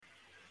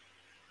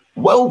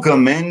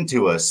Welcome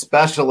into a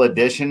special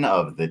edition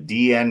of the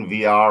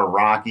DNVR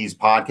Rockies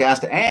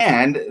podcast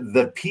and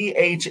the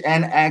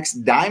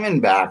PHNX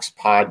Diamondbacks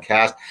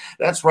podcast.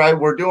 That's right,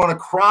 we're doing a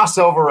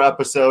crossover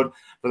episode.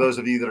 For those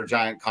of you that are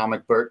giant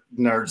comic book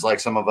nerds like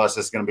some of us,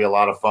 it's going to be a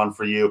lot of fun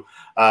for you.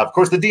 Of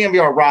course, the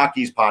DNVR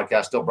Rockies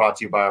podcast still brought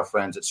to you by our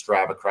friends at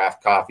Strava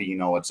Craft Coffee. You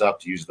know what's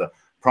up. To use the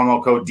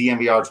promo code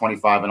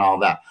DNVR25 and all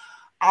that.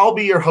 I'll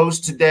be your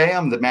host today.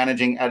 I'm the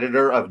managing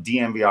editor of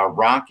DNVR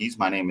Rockies.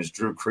 My name is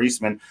Drew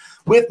Kreisman.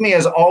 With me,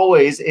 as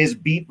always, is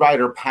beat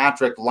writer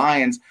Patrick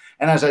Lyons.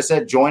 And as I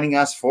said, joining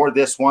us for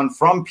this one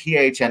from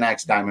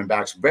PHNX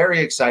Diamondbacks. Very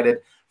excited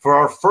for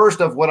our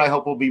first of what I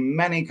hope will be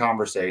many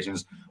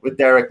conversations with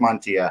Derek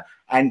Montilla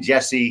and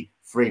Jesse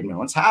Friedman.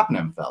 What's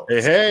happening,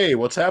 fellas? Hey,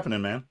 what's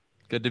happening, man?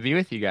 Good to be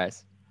with you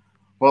guys.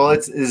 Well,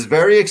 it's a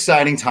very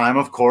exciting time,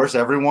 of course.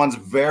 Everyone's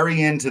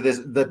very into this.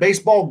 The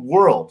baseball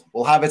world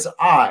will have its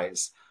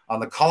eyes on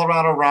the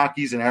Colorado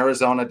Rockies and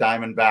Arizona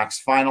Diamondbacks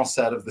final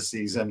set of the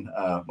season.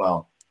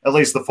 Well, at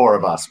least the four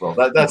of us will.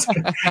 That's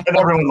and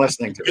everyone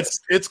listening to it.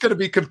 It's going to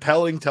be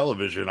compelling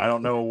television. I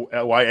don't know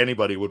why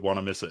anybody would want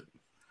to miss it.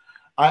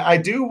 I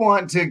do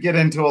want to get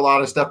into a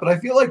lot of stuff, but I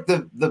feel like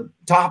the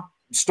top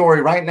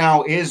story right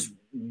now is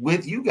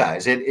with you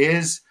guys. It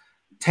is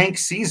tank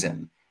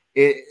season.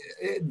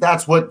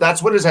 That's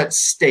what is at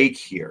stake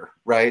here,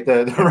 right?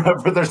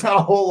 There's not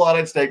a whole lot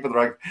at stake for the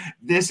Rockies.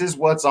 This is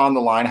what's on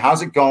the line.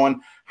 How's it going?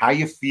 How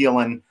you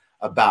feeling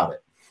about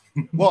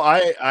it? Well,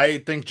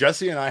 I think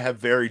Jesse and I have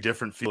very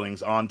different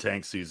feelings on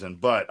tank season,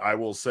 but I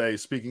will say,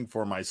 speaking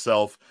for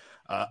myself,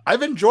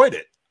 I've enjoyed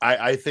it.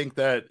 I think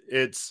that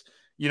it's,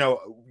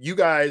 you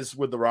guys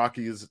with the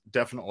Rockies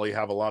definitely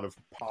have a lot of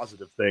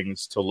positive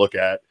things to look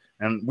at.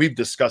 And we've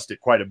discussed it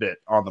quite a bit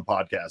on the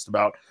podcast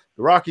about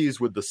the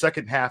Rockies with the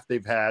second half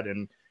they've had,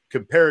 and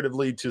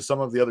comparatively to some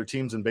of the other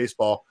teams in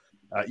baseball,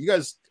 you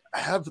guys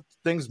have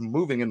things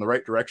moving in the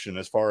right direction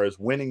as far as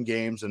winning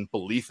games and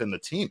belief in the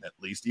team, at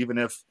least, even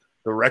if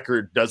the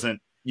record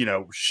doesn't,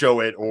 show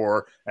it,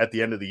 or at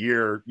the end of the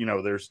year,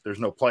 there's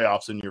no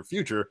playoffs in your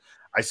future.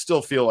 I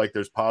still feel like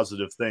there's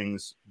positive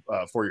things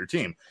for your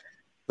team.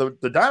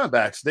 The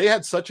Diamondbacks, they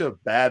had such a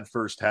bad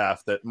first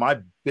half that my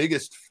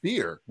biggest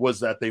fear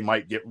was that they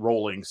might get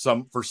rolling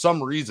for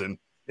some reason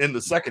in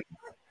the second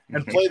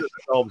and play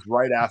themselves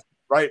right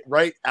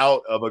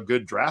out of a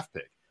good draft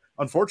pick.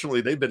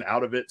 Unfortunately, they've been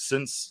out of it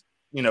since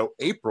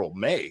April,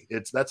 May.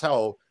 That's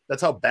how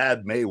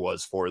bad May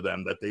was for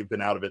them, that they've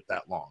been out of it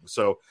that long.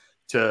 So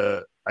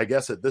I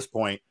guess at this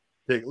point,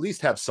 to at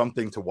least have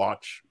something to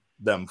watch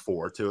them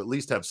for, to at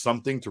least have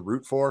something to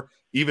root for,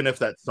 even if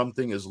that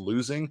something is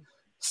losing,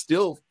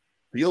 still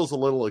feels a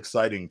little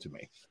exciting to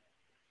me.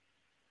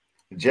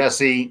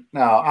 Jesse,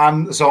 no,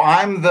 I'm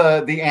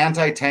the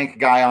anti-tank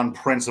guy on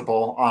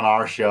principle on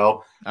our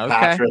show. Okay.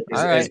 Patrick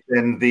has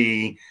been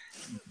the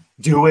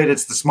do it.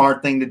 It's the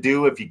smart thing to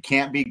do. If you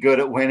can't be good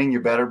at winning, you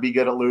better be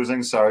good at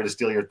losing. Sorry to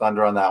steal your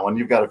thunder on that one.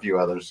 You've got a few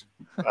others.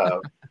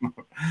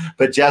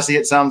 But Jesse,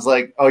 it sounds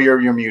like,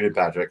 you're muted,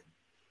 Patrick.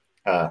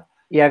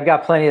 Yeah, I've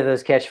got plenty of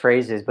those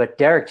catchphrases. But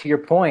Derek, to your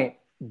point,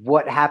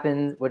 what's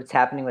happening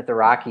with the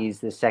Rockies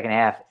this second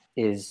half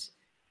is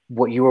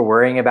what you were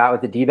worrying about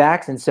with the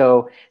D-backs. And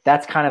so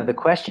that's kind of the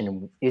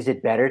question. Is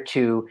it better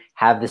to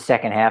have the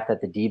second half that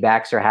the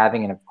D-backs are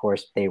having? And of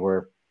course they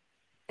were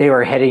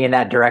heading in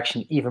that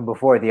direction even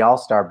before the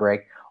All-Star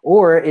break.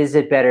 Or is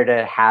it better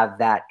to have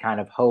that kind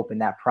of hope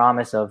and that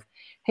promise of,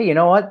 hey, you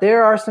know what?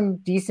 There are some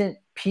decent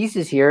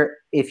pieces here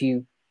if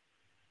you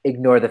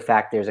ignore the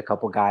fact there's a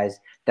couple guys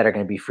that are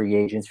going to be free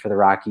agents for the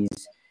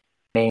Rockies,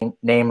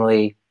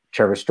 namely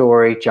Trevor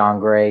Story, John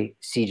Gray,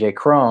 CJ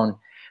Cron.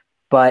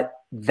 But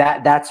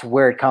that's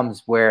where it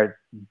comes, where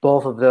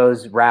both of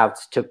those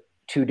routes took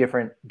two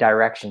different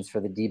directions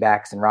for the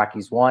D-backs and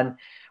Rockies. One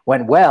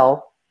went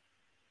well,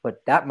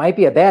 but that might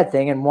be a bad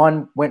thing. And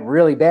one went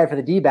really bad for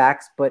the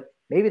D-backs, but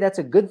maybe that's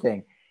a good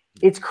thing.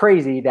 It's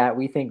crazy that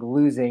we think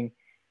losing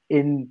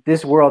in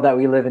this world that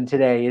we live in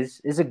today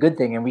is a good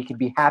thing, and we could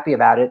be happy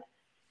about it,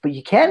 but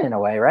you can in a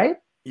way, right?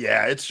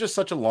 Yeah, it's just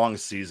such a long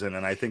season,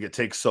 and I think it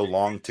takes so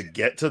long to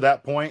get to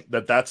that point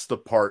that's the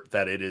part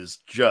that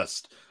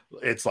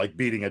it's like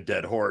beating a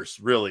dead horse,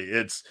 really.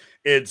 It's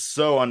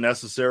so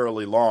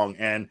unnecessarily long,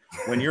 and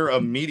when you're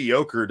a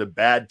mediocre to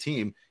bad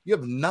team, you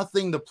have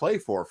nothing to play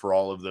for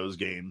all of those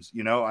games,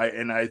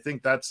 I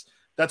think that's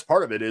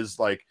part of it is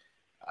like,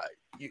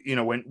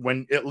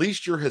 when at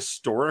least you're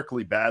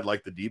historically bad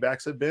like the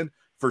D-backs have been,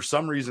 for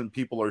some reason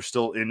people are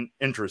still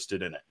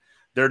interested in it.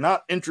 They're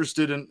not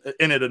interested in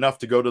it enough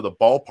to go to the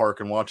ballpark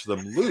and watch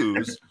them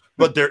lose,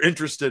 but they're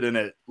interested in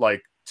it,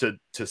 like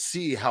to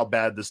see how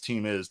bad this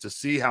team is, to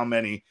see how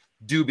many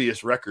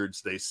dubious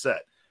records they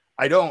set.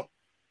 I don't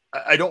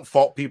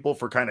fault people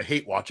for kind of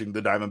hate watching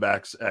the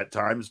Diamondbacks at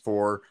times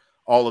for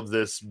all of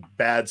this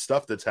bad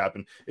stuff that's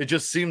happened. It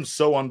just seems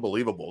so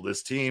unbelievable.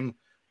 This team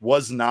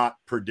was not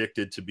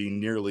predicted to be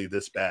nearly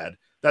this bad.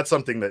 That's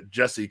something that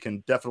Jesse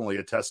can definitely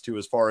attest to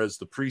as far as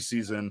the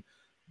preseason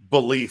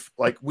belief.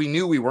 Like, we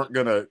knew we weren't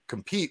going to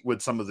compete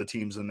with some of the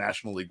teams in the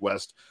National League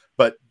West,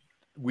 but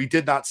we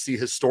did not see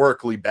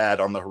historically bad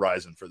on the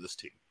horizon for this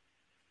team.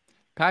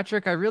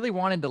 Patrick, I really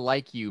wanted to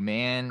like you,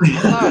 man.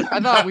 I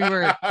thought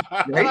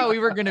we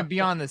were going to be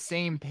on the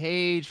same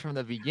page from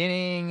the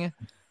beginning.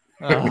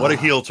 What a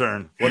heel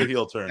turn! What a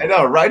heel turn! I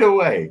know, right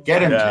away.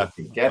 Get him,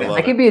 Jesse. Get him.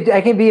 I can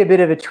be a bit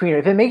of a tweener.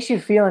 If it makes you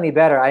feel any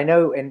better, I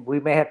know, and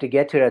we may have to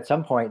get to it at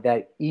some point,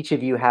 that each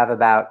of you have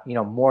about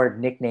more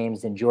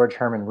nicknames than George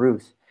Herman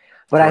Ruth.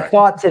 But correct. I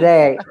thought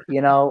today,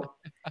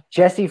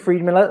 Jesse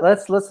Friedman.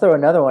 Let's throw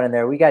another one in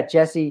there. We got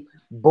Jesse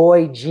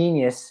Boy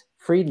Genius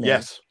Friedman.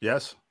 Yes. Yeah,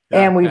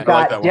 and we've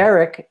got like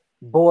Derek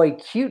Boy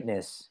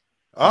Cuteness.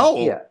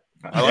 Oh, yeah.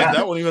 I like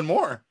that one even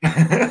more.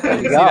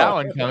 There you go. See that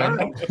one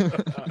coming.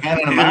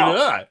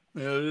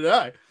 Neither did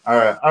I.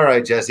 All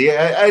right, Jesse.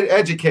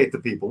 Educate the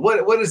people.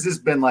 What has this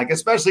been like,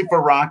 especially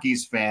for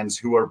Rockies fans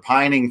who are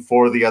pining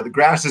for the other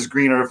grass is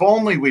greener? If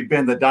only we'd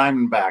been the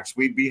Diamondbacks,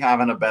 we'd be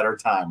having a better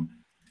time.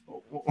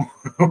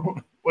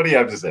 What do you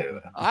have to say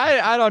to that?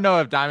 I don't know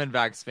if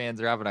Diamondbacks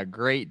fans are having a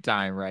great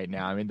time right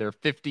now. I mean, they're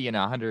 50 and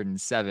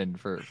 107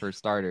 for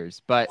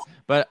starters. But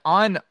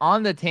on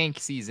the tank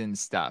season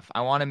stuff,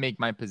 I want to make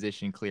my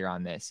position clear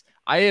on this.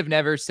 I have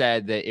never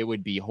said that it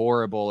would be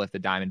horrible if the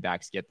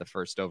Diamondbacks get the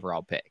first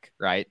overall pick,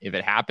 right? If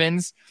it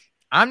happens,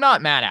 I'm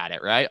not mad at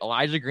it, right?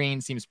 Elijah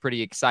Green seems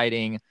pretty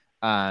exciting.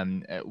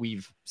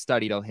 We've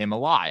studied him a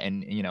lot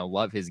and,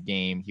 love his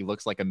game. He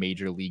looks like a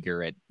major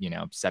leaguer at,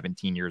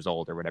 17 years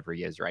old or whatever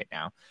he is right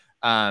now.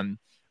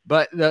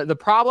 But the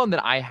problem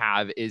that I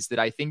have is that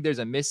I think there's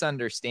a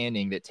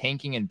misunderstanding that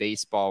tanking in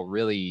baseball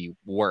really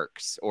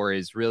works or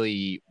is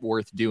really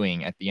worth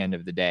doing at the end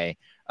of the day.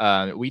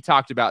 We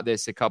talked about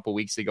this a couple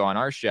weeks ago on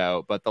our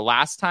show, but the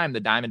last time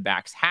the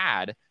Diamondbacks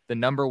had the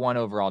number 1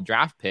 overall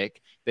draft pick,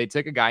 they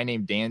took a guy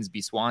named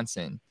Dansby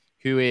Swanson,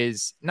 who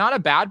is not a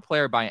bad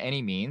player by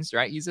any means,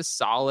 right? He's a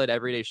solid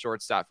everyday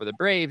shortstop for the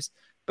Braves,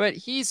 but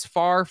he's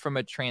far from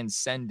a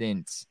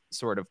transcendent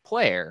sort of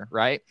player,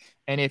 right?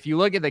 And if you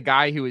look at the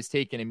guy who was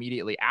taken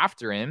immediately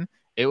after him,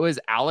 it was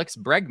Alex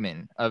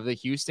Bregman of the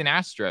Houston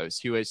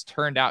Astros, who has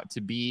turned out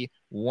to be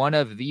one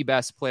of the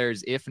best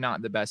players, if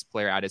not the best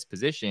player at his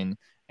position.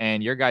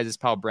 And your guys'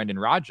 pal Brendan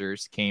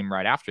Rodgers came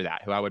right after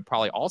that, who I would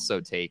probably also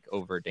take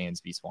over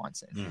Dansby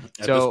Swanson.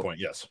 At this point,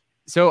 yes.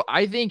 So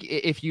I think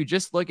if you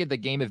just look at the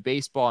game of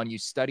baseball and you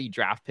study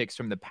draft picks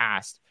from the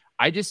past,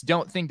 I just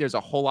don't think there's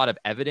a whole lot of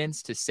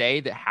evidence to say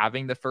that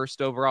having the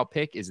first overall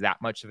pick is that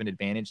much of an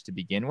advantage to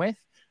begin with,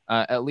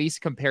 at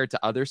least compared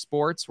to other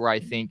sports where I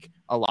think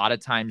a lot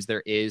of times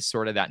there is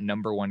sort of that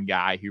number 1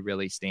 guy who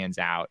really stands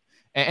out.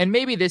 And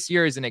maybe this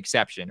year is an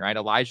exception, right?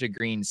 Elijah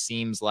Green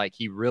seems like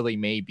he really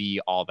may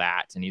be all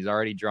that. And he's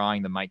already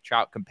drawing the Mike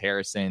Trout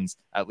comparisons,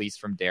 at least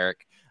from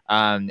Derek,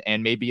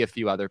 and maybe a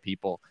few other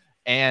people.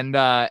 And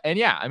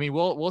yeah, I mean,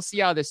 we'll see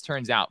how this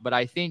turns out. But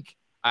I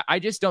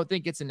just don't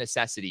think it's a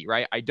necessity,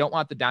 right? I don't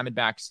want the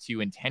Diamondbacks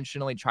to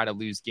intentionally try to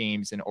lose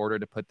games in order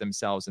to put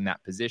themselves in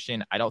that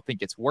position. I don't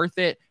think it's worth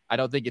it. I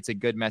don't think it's a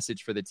good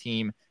message for the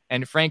team.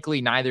 And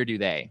frankly, neither do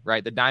they,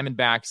 right? The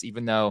Diamondbacks,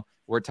 even though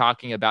we're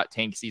talking about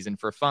tank season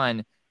for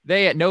fun,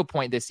 they at no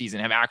point this season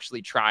have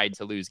actually tried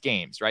to lose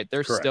games, right?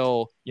 They're correct.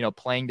 Still,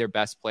 playing their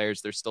best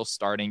players. They're still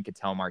starting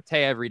Ketel Marte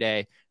every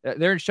day.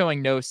 They're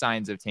showing no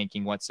signs of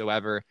tanking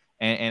whatsoever.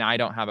 And I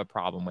don't have a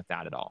problem with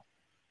that at all.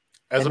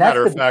 As a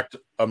matter of fact,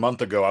 a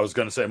month ago,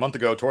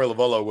 Torey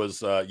Lovullo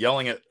was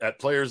yelling at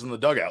players in the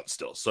dugout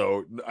still.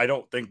 So I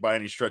don't think by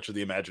any stretch of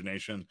the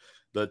imagination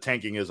the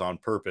tanking is on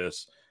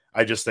purpose.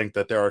 I just think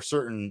that there are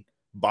certain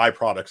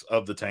byproducts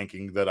of the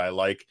tanking that I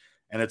like,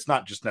 and it's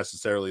not just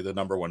necessarily the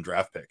number 1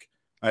 draft pick.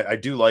 I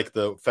do like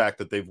the fact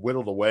that they've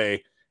whittled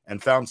away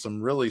and found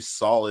some really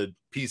solid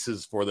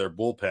pieces for their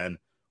bullpen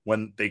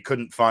when they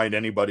couldn't find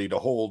anybody to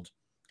hold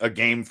a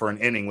game for an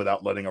inning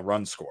without letting a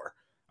run score.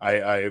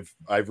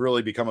 I've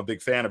really become a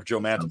big fan of Joe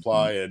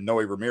Mantiply and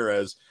Noe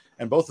Ramirez,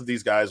 and both of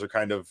these guys are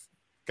kind of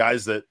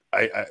guys that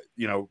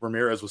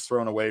Ramirez was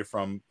thrown away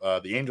from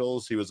the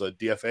Angels. He was a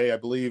DFA, I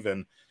believe,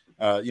 and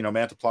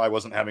Mantiply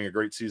wasn't having a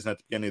great season at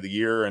the beginning of the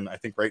year, and I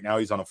think right now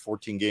he's on a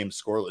 14-game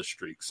scoreless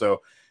streak.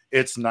 So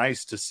it's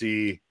nice to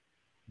see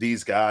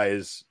these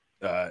guys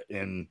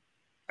in,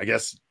 I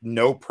guess,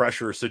 no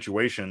pressure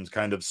situations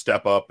kind of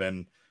step up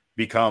and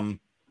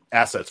become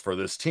assets for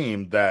this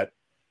team that,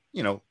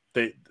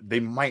 they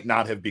might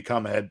not have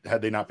become had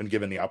they not been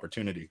given the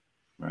opportunity.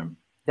 Right.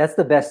 That's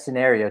the best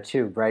scenario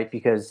too, right?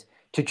 Because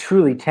to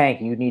truly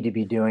tank, you need to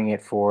be doing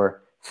it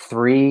for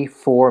 3,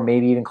 4,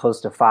 maybe even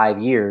close to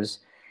 5 years.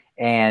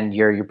 And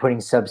you're putting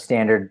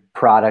substandard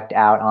product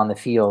out on the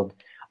field,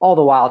 all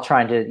the while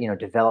trying to,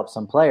 develop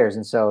some players.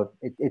 And so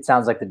it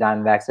sounds like the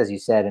Diamondbacks, as you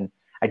said, and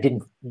I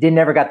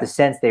never got the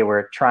sense they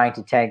were trying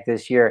to tank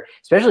this year,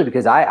 especially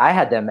because I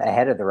had them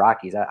ahead of the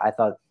Rockies. I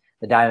thought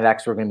the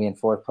Diamondbacks were going to be in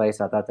 4th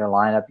place. I thought their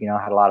lineup,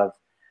 had a lot of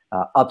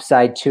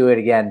upside to it.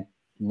 Again,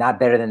 not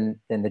better than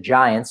the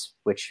Giants,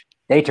 which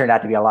they turned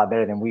out to be a lot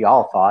better than we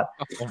all thought.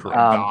 Oh my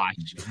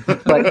gosh.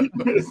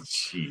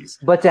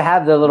 But to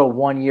have the little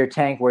 1-year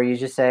tank where you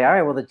just say, all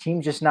right, well, the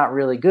team's just not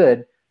really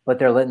good, but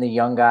they're letting the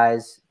young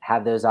guys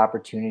have those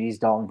opportunities.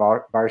 Dalton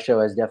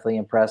Varsho has definitely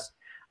impressed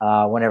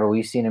whenever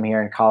we've seen him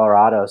here in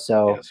Colorado.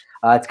 So Yes.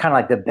 It's kind of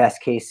like the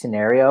best case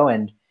scenario.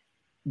 And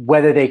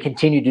whether they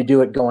continue to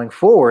do it going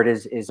forward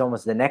is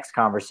almost the next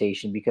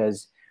conversation,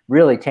 because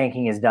really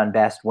tanking is done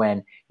best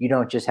when you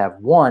don't just have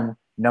one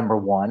number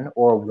one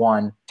or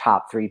one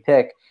top 3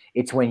 pick.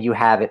 It's when you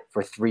have it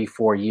for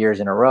 3-4 years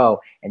in a row,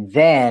 and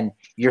then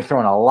you're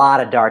throwing a lot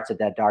of darts at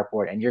that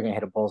dartboard, and you're going to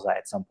hit a bullseye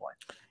at some point.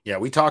 Yeah,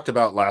 we talked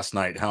about last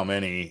night how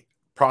many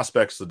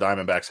prospects the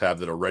Diamondbacks have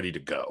that are ready to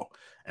go.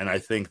 And I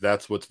think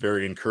that's what's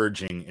very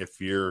encouraging if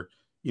you're,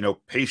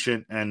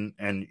 patient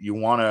and you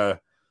want to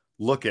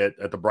look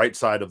at the bright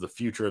side of the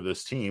future of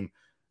this team.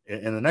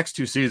 In the next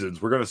 2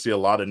 seasons, we're going to see a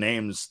lot of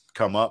names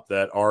come up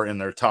that are in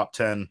their top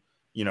 10,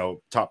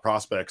 top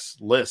prospects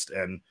list.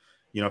 And,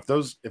 if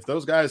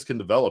those guys can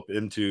develop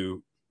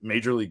into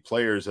major league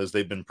players as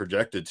they've been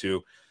projected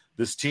to,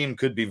 this team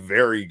could be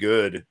very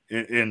good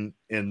in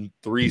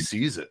 3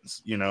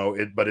 seasons,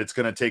 but it's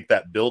going to take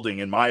that building,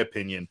 in my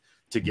opinion,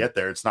 to get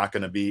there. It's not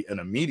going to be an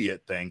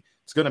immediate thing.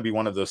 It's going to be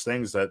one of those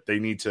things that they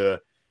need to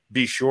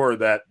be sure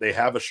that they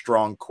have a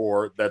strong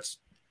core that's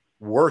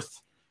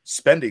worth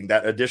spending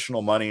that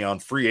additional money on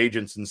free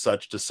agents and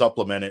such to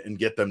supplement it and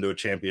get them to a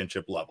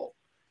championship level,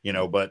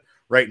 but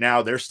right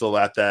now they're still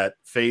at that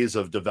phase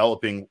of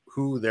developing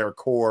who their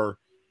core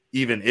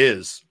even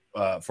is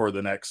for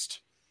the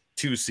next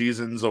 2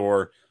 seasons,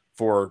 or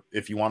for,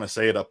 if you want to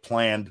say it, a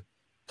planned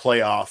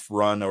playoff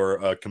run or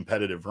a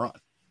competitive run.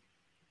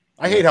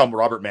 I hate how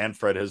Robert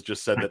Manfred has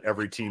just said that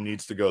every team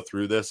needs to go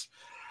through this,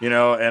 and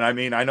I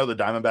mean, I know the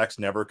Diamondbacks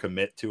never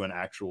commit to an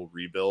actual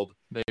rebuild.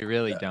 They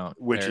really don't,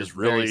 which They're is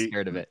really very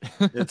scared of it.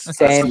 It's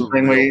Same.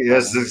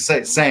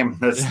 Same.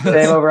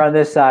 Same over on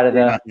this side of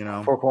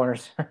the 4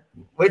 corners.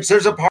 Which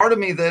there's a part of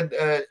me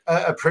that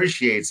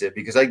appreciates it,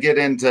 because I get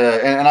into,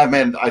 and I've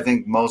made, I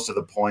think, most of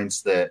the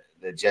points that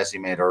Jesse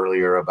made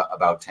earlier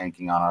about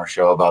tanking on our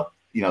show, about,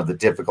 the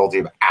difficulty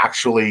of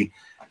actually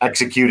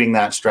executing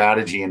that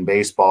strategy in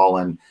baseball.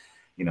 And,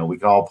 we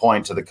can all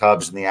point to the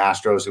Cubs and the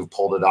Astros who've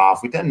pulled it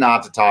off. We tend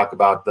not to talk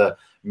about the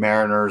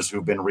Mariners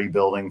who've been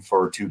rebuilding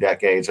for 2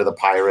 decades, or the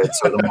Pirates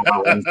or the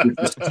Marlins who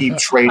just keep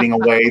trading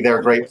away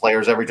their great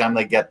players every time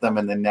they get them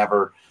and then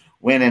never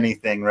win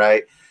anything,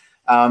 right?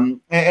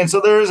 And so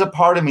there is a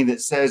part of me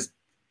that says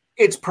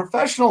it's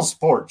professional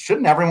sport.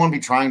 Shouldn't everyone be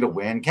trying to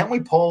win? Can't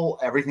we pull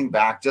everything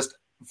back just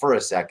for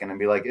a second and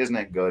be like, isn't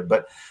it good?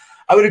 But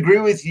I would agree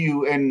with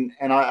you. And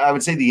I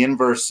would say the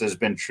inverse has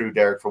been true,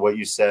 Derek, for what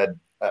you said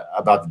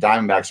about the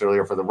Diamondbacks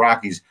earlier for the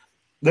Rockies.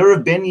 There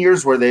have been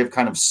years where they've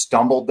kind of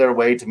stumbled their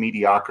way to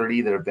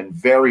mediocrity that have been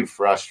very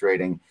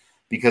frustrating,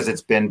 because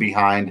it's been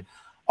behind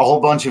a whole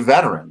bunch of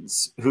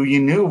veterans who you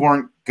knew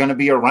weren't going to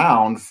be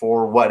around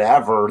for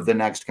whatever the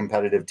next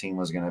competitive team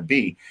was going to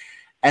be.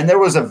 And there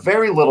was a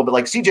very little bit,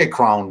 like CJ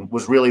Cron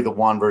was really the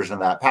one version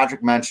of that.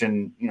 Patrick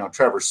mentioned,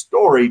 Trevor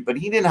Story, but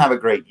he didn't have a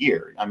great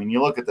year. I mean,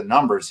 you look at the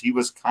numbers, he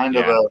was kind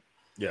of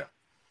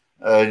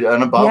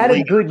an above. He had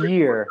a good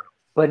year,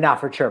 but not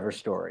for Trevor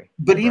Story.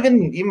 But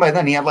even by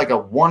then, he had like a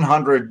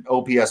 100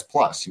 OPS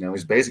plus.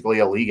 He's basically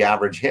a league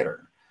average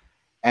hitter.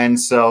 And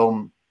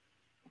so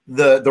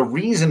the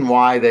reason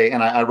why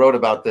I wrote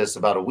about this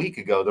about a week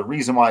ago, the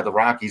reason why the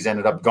Rockies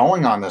ended up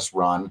going on this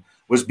run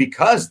was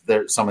because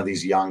some of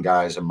these young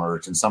guys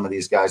emerged, and some of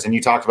these guys, and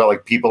you talked about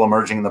like people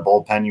emerging in the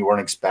bullpen you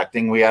weren't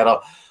expecting. We had a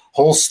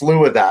whole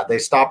slew of that. They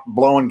stopped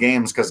blowing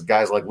games because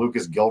guys like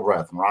Lucas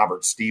Gilbreth and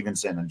Robert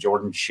Stevenson and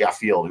Jordan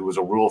Sheffield, who was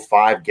a Rule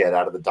 5 get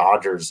out of the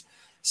Dodgers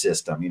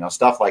system,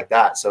 stuff like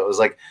that. So it was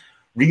like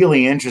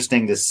really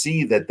interesting to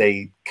see that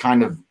they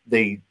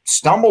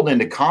stumbled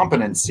into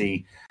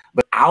competency,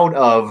 but out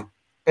of,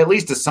 at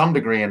least to some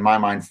degree in my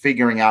mind,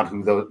 figuring out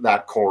who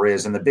that core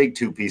is. And the big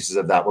 2 pieces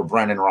of that were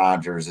Brendan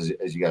Rodgers,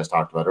 as you guys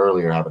talked about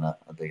earlier, having a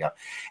big up,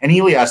 and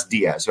Elias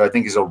Diaz, who I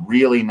think is a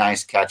really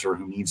nice catcher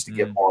who needs to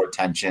get more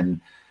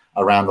attention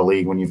around the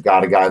league when you've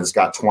got a guy that's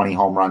got 20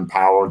 home run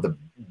power, the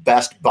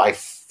best by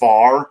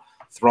far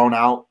thrown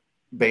out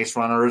base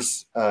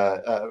runners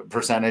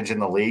percentage in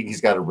the league.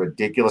 He's got a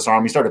ridiculous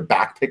arm. He started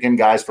backpicking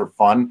guys for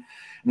fun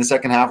in the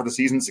second half of the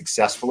season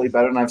successfully,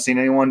 better than I've seen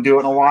anyone do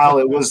it in a while.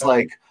 It was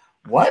like,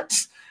 what?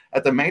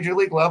 At the major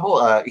league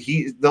level,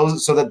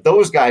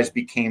 those guys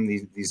became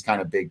these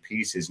kind of big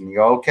pieces, and you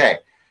go, okay,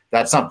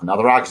 that's something. Now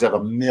the Rockies have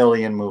a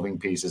million moving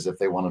pieces. If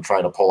they want to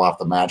try to pull off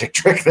the magic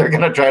trick, they're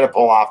going to try to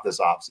pull off this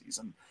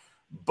offseason.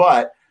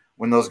 But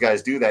when those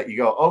guys do that, you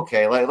go,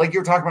 okay, like you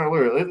were talking about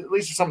earlier, at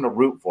least there's something to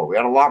root for. We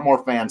had a lot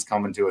more fans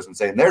coming to us and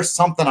saying, there's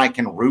something I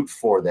can root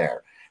for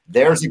there.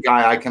 There's a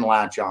guy I can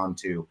latch on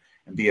to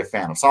and be a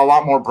fan of. Saw a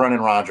lot more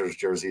Brendan Rodgers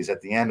jerseys at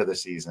the end of the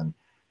season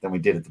than we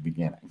did at the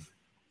beginning.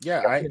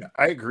 Yeah,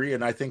 I agree.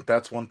 And I think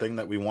that's one thing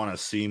that we want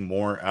to see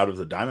more out of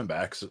the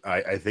Diamondbacks.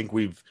 I think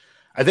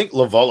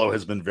Lovello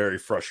has been very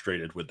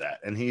frustrated with that,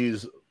 and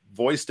he's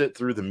voiced it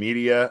through the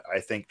media, I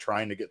think,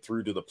 trying to get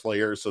through to the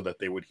players so that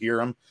they would hear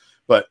him.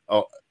 But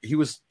he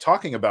was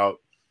talking about,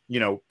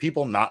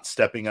 people not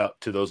stepping up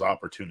to those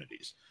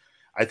opportunities.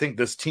 I think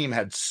this team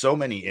had so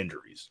many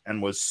injuries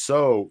and was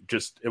so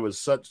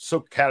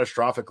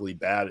catastrophically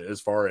bad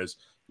as far as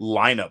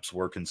lineups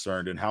were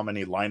concerned and how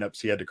many lineups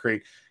he had to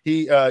create.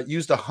 He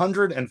used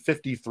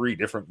 153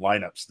 different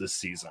lineups this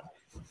season.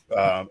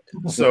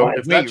 So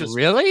if that just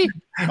really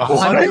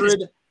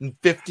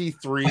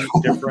 153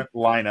 different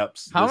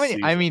lineups. How many?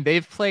 Season. I mean,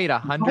 they've played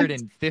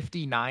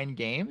 159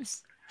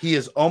 games. He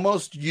has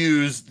almost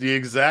used the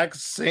exact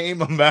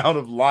same amount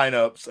of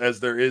lineups as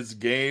there is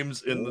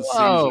games in the season.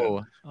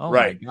 Oh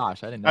right. My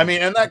gosh, I didn't know. I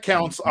mean, and that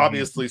counts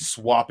obviously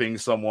swapping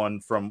someone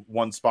from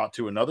one spot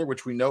to another,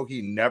 which we know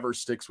he never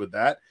sticks with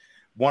that.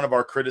 One of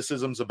our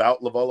criticisms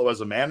about Lovullo as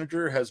a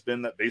manager has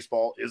been that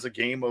baseball is a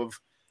game of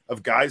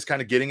guys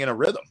kind of getting in a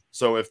rhythm.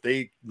 So if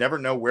they never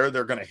know where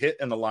they're going to hit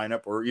in the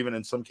lineup, or even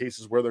in some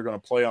cases where they're going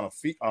to play on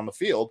the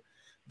field,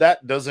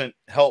 that doesn't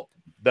help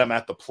them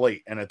at the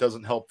plate, and it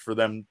doesn't help for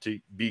them to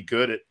be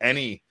good at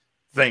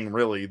anything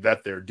really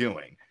that they're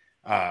doing.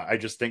 I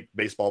just think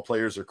baseball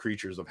players are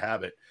creatures of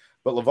habit.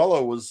 But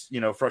Lovullo was,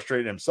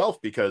 frustrated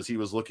himself because he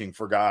was looking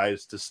for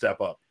guys to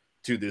step up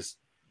to this,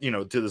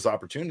 to this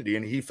opportunity,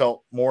 and he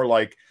felt more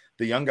like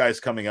the young guys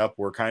coming up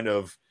were kind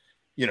of,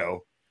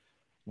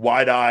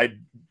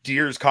 wide-eyed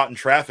deers caught in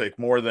traffic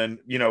more than,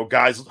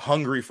 guys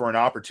hungry for an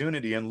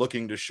opportunity and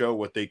looking to show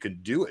what they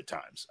could do at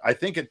times. I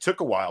think it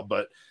took a while,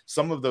 but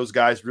some of those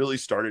guys really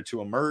started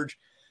to emerge.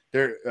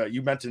 There,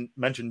 you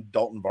mentioned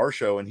Dalton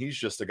Varsho, and he's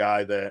just a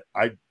guy that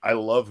I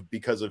love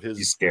because of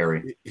his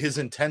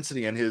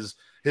intensity and his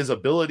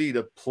ability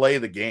to play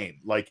the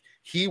game. Like,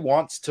 he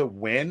wants to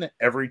win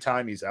every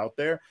time he's out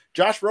there.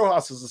 Josh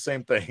Rojas is the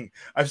same thing.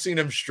 I've seen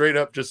him straight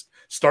up just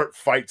start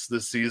fights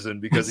this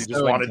season because he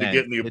just wanted to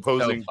get in the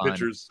opposing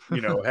pitcher's,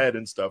 head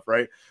and stuff,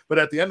 right? But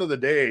at the end of the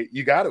day,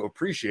 you got to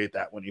appreciate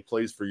that when he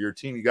plays for your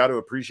team. You got to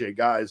appreciate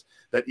guys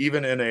that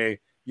even in a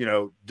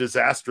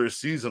disastrous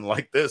season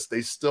like this,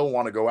 they still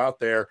want to go out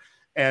there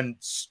and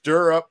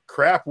stir up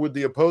crap with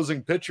the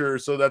opposing pitcher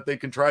so that they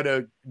can try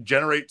to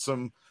generate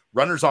some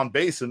runners on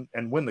base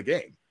and win the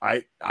game.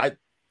 I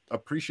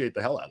appreciate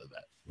the hell out of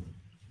that.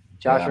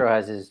 Josh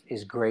Rojas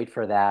is great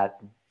for that.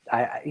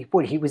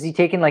 Was he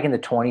taken like in the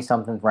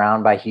 20-something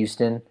round by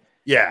Houston?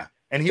 Yeah.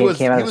 And he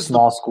came out of a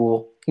small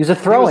school. He was a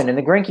throw-in in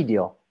the Greinke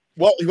deal.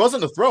 Well, he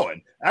wasn't a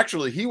throw-in.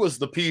 Actually, he was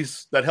the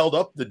piece that held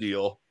up the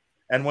deal.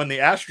 And when the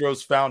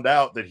Astros found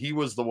out that he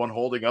was the one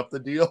holding up the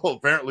deal,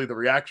 apparently the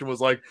reaction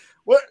was like,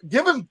 "What?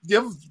 Give him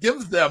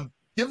to them."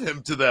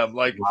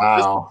 Like, wow.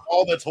 This is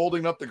all that's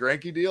holding up the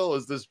Greinke deal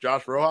is this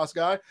Josh Rojas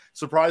guy.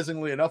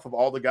 Surprisingly enough, of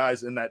all the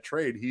guys in that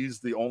trade, he's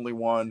the only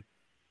one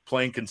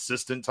playing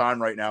consistent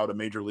time right now at a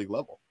major league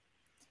level.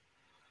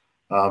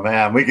 Oh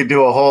man, we could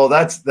do a whole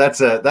that's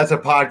a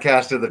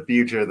podcast of the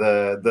future.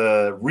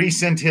 The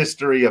recent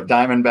history of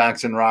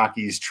Diamondbacks and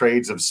Rockies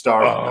trades of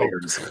star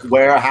players.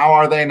 How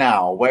are they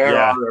now? Where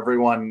are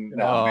everyone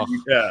now?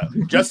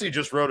 Jesse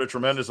just wrote a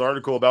tremendous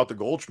article about the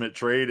Goldschmidt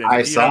trade, and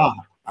I saw.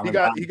 He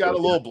got a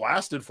little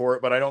blasted for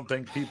it, but I don't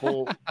think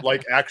people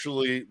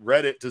actually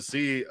read it to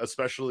see,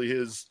 especially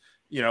his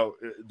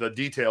the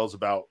details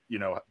about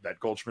that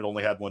Goldschmidt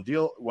only had 1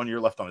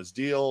 year left on his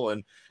deal,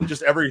 and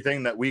just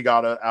everything that we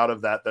got out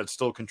of that's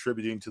still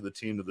contributing to the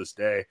team to this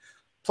day.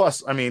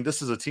 Plus, I mean,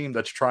 this is a team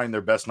that's trying their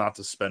best not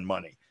to spend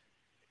money,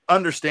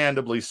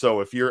 understandably so.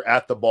 If you're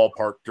at the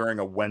ballpark during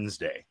a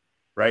Wednesday,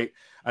 right?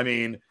 I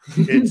mean,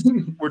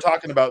 we're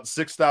talking about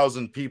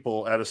 6,000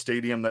 people at a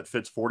stadium that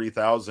fits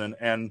 40,000,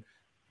 and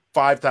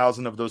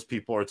 5,000 of those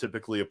people are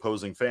typically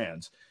opposing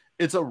fans.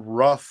 It's a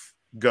rough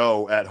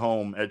go at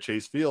home at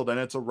Chase Field, and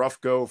it's a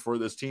rough go for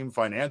this team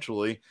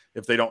financially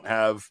if they don't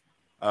have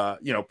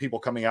people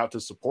coming out to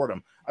support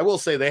them. I will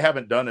say they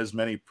haven't done as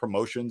many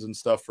promotions and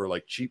stuff for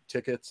like cheap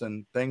tickets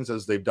and things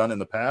as they've done in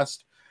the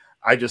past.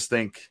 I just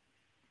think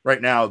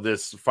right now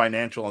this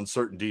financial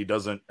uncertainty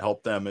doesn't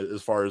help them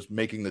as far as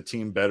making the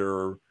team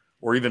better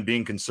or even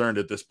being concerned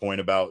at this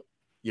point about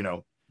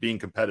being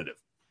competitive.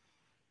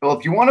 Well,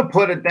 if you want to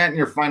put a dent in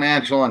your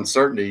financial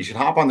uncertainty, you should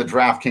hop on the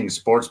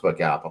DraftKings Sportsbook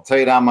app. I'll tell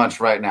you that much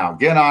right now.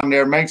 Get on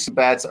there, make some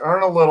bets,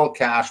 earn a little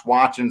cash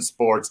watching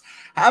sports,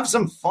 have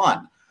some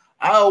fun.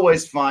 I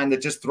always find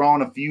that just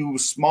throwing a few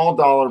small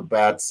dollar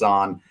bets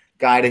on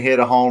guy to hit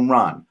a home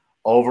run,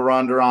 over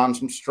under on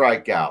some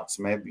strikeouts,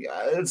 maybe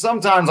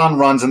sometimes on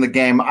runs in the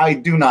game. I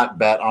do not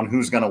bet on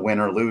who's going to win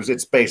or lose.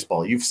 It's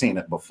baseball. You've seen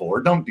it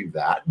before. Don't do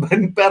that.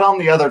 But bet on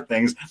the other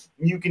things.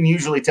 You can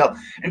usually tell.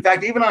 In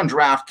fact, even on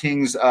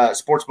DraftKings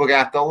Sportsbook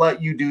app, they'll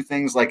let you do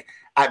things like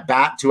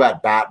at-bat to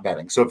at-bat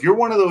betting. So if you're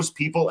one of those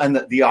people,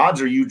 and the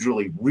odds are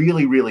usually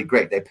really, really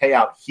great. They pay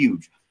out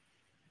huge.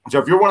 So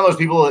if you're one of those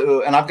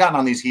people, and I've gotten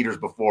on these heaters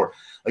before,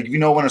 like if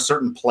when a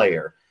certain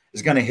player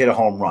is going to hit a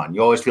home run,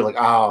 you always feel like,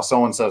 oh,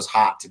 so-and-so's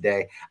hot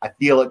today. I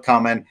feel it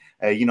coming.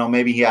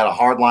 Maybe he had a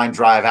hard line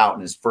drive out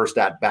in his first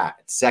at-bat.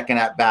 Second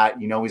at-bat,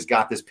 he's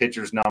got this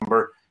pitcher's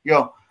number. You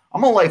go,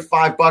 I'm going to lay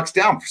 $5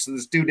 down for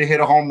this dude to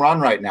hit a home run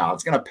right now.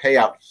 It's going to pay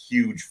out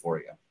huge for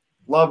you.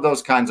 Love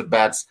those kinds of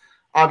bets.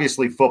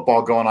 Obviously,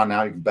 football going on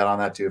now. You can bet on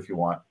that too if you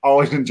want.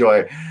 Always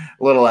enjoy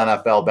a little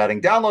NFL betting.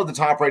 Download the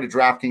top-rated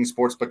DraftKings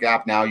Sportsbook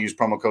app now. Use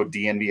promo code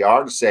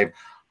DNVR to save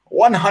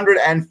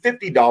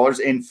 $150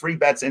 in free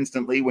bets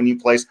instantly when you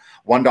place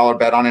 $1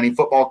 bet on any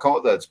football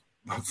code. That's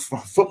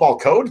football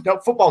code? No,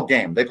 football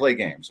game. They play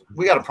games.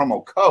 We got a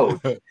promo code.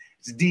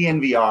 It's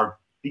DNVR.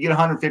 You get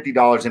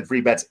 $150 in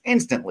free bets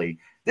instantly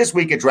this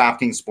week at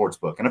DraftKings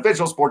Sportsbook, an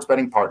official sports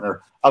betting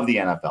partner of the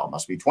NFL.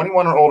 Must be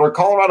 21 or older.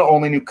 Colorado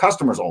only. New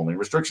customers only.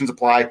 Restrictions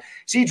apply.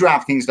 See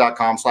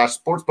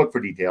DraftKings.com/sportsbook for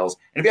details.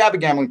 And if you have a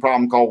gambling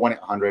problem, call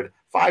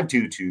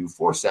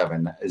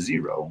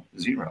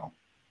 1-800-522-4700.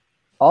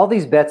 All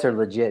these bets are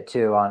legit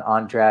too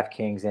on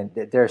DraftKings, and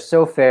they're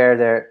so fair.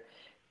 They're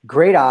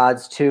great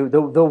odds too.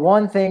 The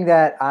one thing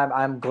that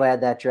I'm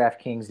glad that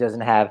DraftKings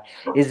doesn't have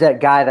is that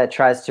guy that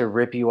tries to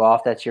rip you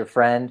off. That's your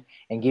friend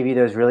and give you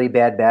those really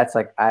bad bets.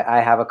 Like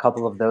I have a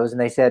couple of those, and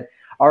they said,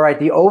 all right,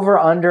 the over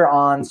under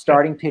on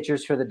starting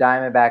pitchers for the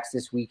Diamondbacks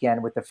this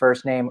weekend with the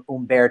first name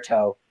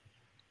Humberto.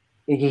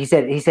 He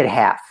said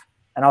half,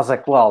 and I was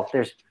like, well,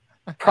 there's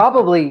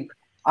probably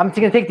I'm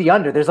going to take the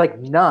under. There's like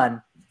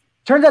none.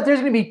 Turns out there's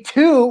going to be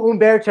 2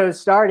 Humbertos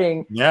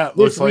starting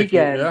this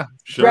weekend.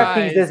 Sure.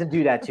 DraftKings doesn't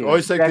do that too.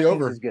 Always take DraftKings the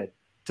over. Is good.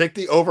 Take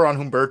the over on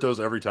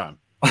Humbertos every time.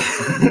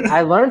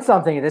 I learned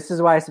something. This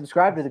is why I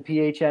subscribe to the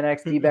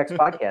PHNX D-backs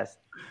podcast.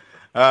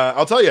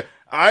 I'll tell you,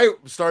 I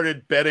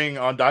started betting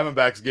on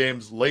Diamondbacks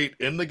games late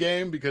in the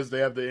game because they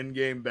have the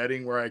in-game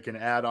betting where I can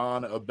add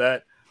on a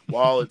bet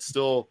while it's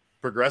still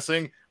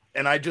progressing.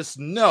 And I just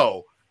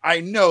know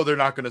they're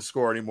not going to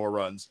score any more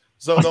runs.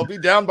 So they'll be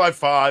down by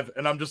 5,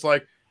 and I'm just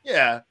like,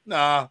 yeah,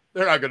 nah,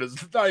 they're not going to,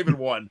 not even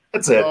 1.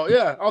 That's it. So,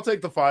 yeah, I'll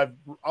take the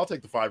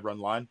 5-run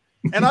line.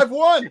 And I've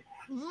won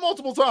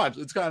multiple times.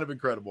 It's kind of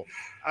incredible.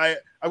 I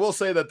will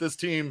say that this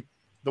team,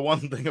 the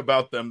one thing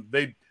about them,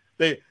 they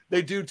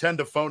do tend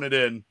to phone it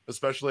in,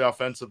 especially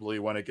offensively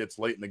when it gets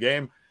late in the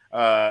game,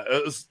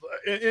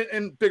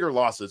 in bigger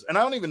losses. And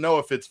I don't even know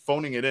if it's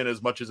phoning it in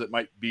as much as it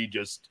might be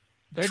just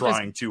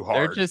trying too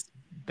hard. They're just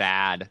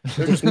bad.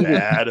 They're just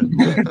bad.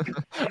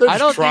 I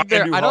don't think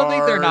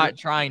they're not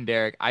trying,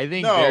 Derek. I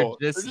think they're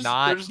just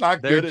not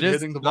good at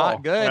hitting the ball.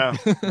 Not good.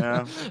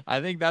 Yeah. I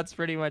think that's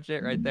pretty much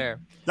it right there.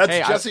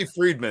 That's Jesse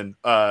Friedman,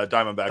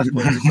 Diamondbacks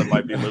players that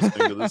might be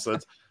listening to this.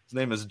 His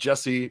name is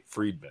Jesse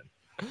Friedman.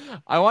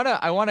 I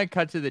wanna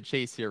cut to the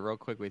chase here real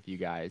quick with you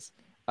guys.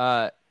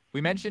 We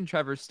mentioned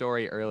Trevor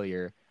Story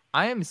earlier.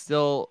 I am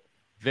still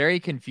very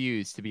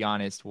confused, to be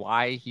honest,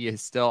 why he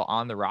is still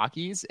on the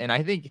Rockies. And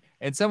I think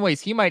in some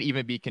ways he might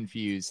even be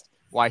confused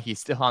why he's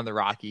still on the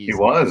Rockies. He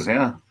was,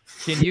 yeah.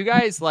 Can you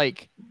guys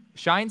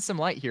shine some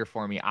light here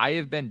for me? I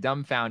have been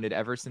dumbfounded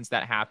ever since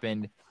that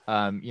happened.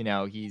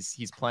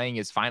 He's playing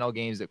his final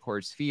games at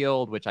Coors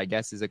Field, which I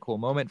guess is a cool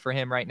moment for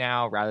him right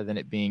now, rather than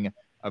it being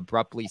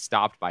abruptly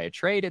stopped by a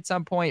trade at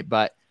some point.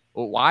 But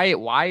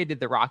why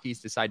did the Rockies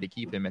decide to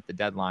keep him at the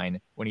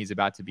deadline when he's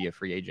about to be a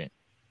free agent?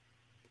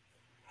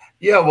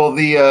 Yeah, well,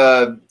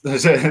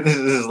 this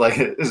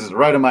is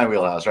right in my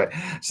wheelhouse, right?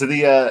 So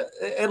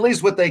at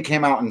least what they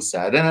came out and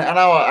said, and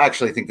I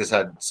actually think this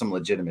had some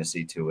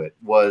legitimacy to it,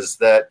 was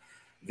that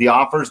the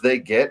offers they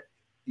get,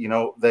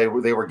 they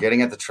were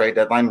getting at the trade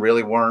deadline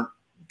really weren't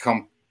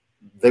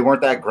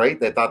that great.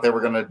 They thought they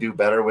were going to do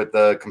better with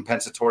the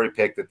compensatory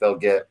pick that they'll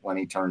get when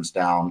he turns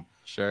down,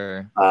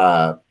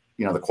 the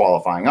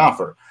qualifying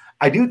offer.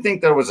 I do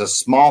think there was a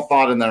small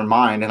thought in their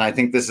mind, and I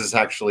think this has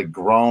actually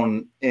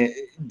grown,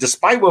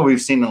 despite what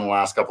we've seen in the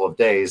last couple of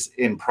days,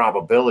 in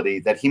probability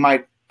that he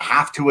might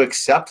have to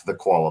accept the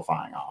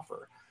qualifying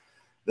offer.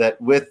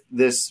 That with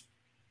this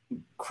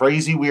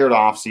crazy weird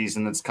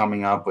offseason that's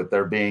coming up, with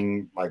there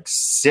being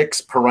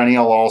 6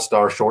 perennial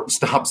all-star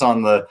shortstops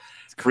on the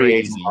free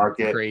agent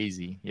market,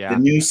 yeah, the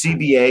new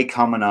CBA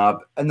coming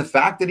up, and the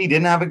fact that he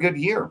didn't have a good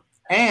year.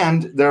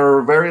 And there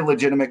are very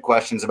legitimate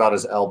questions about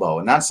his elbow.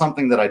 And that's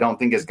something that I don't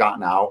think has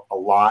gotten out a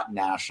lot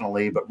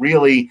nationally, but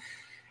really,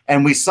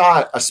 and we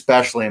saw it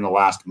especially in the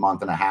last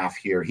month and a half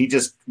here, he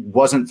just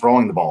wasn't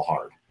throwing the ball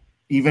hard.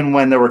 Even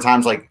when there were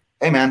times like,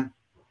 hey man,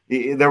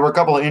 there were a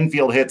couple of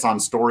infield hits on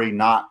Story,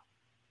 not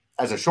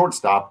as a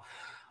shortstop,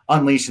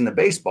 unleashing the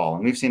baseball.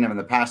 And we've seen him in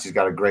the past. He's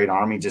got a great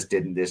arm. He just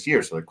didn't this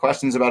year. So the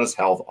questions about his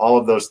health, all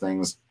of those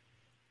things.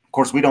 Of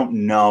course, we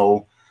don't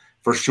know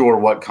for sure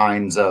what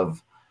kinds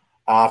of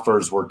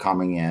offers were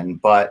coming in,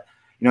 but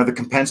the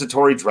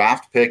compensatory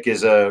draft pick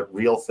is a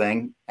real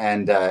thing,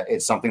 and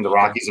it's something the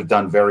Rockies have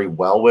done very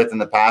well with in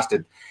the past.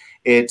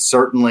 It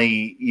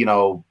certainly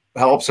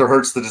helps or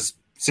hurts the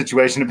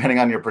situation depending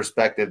on your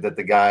perspective that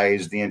the guy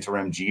who's the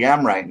interim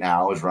GM right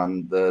now has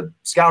run the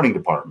scouting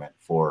department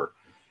for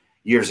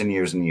years and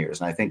years and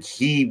years, and I think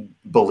he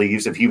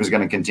believes if he was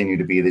going to continue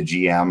to be the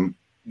GM,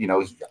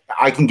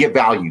 I can get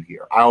value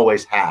here. I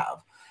always have.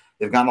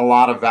 They've gotten a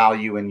lot of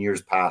value in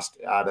years past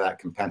out of that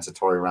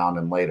compensatory round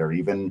and later.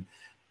 Even,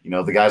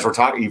 the guys we're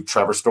talking,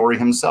 Trevor Story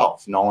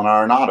himself, Nolan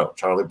Arenado,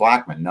 Charlie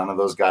Blackmon, none of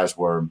those guys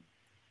were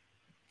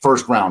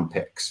first round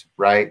picks,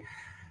 right?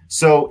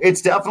 So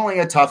it's definitely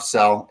a tough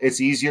sell. It's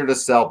easier to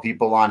sell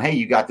people on, hey,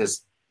 you got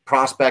this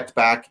prospect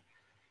back.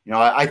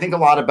 I think a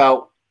lot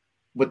about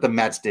what the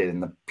Mets did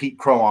and the Pete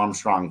Crow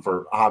Armstrong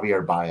for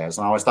Javier Baez.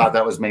 And I always thought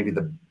that was maybe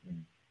the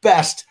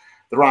best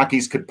the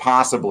Rockies could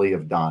possibly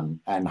have done.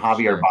 And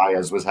Javier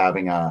Baez was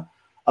having a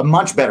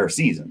much better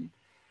season.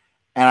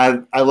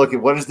 And I look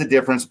at what is the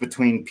difference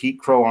between Pete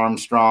Crow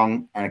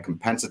Armstrong and a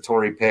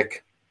compensatory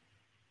pick.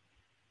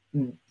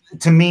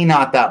 To me,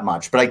 not that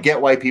much, but I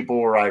get why people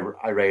were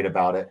irate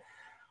about it.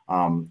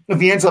 If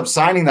he ends up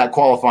signing that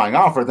qualifying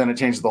offer, then it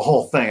changes the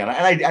whole thing. And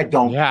I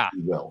don't think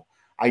he will.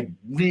 I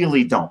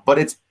really don't. But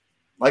it's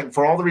like,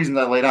 for all the reasons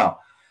I laid out,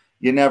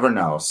 you never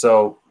know.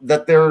 So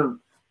that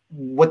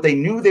what they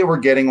knew they were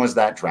getting was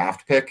that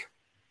draft pick.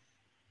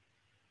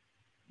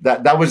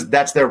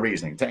 That's their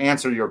reasoning. To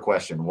answer your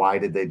question, why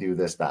did they do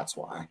this? That's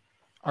why.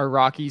 Are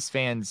Rockies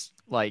fans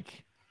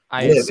like?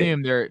 I livid.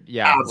 Assume they're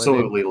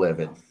absolutely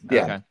livid.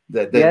 Yeah,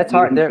 okay. It's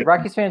hard. The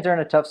Rockies fans are in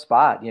a tough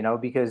spot,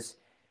 because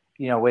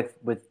with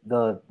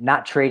the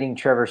not trading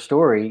Trevor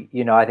Story,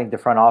 I think the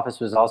front office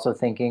was also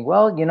thinking,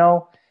 well,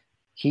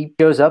 he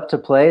goes up to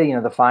play,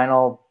 the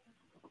final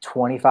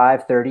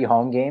 25, 30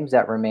 home games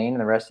that remain in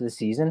the rest of the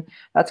season.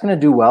 That's going to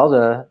do well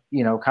to,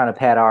 kind of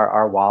pad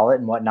our wallet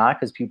and whatnot,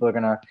 because people are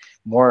going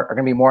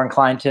to be more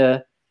inclined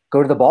to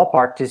go to the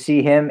ballpark to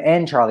see him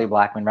and Charlie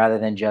Blackmon rather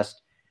than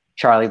just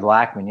Charlie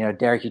Blackmon.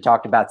 Derek, you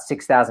talked about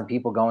 6,000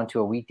 people going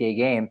to a weekday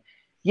game.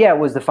 Yeah, it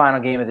was the final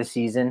game of the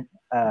season,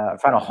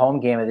 final home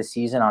game of the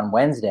season on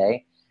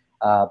Wednesday.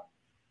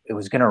 It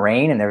was going to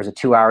rain and there was a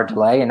 2-hour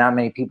delay and not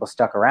many people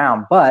stuck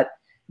around, but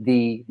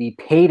the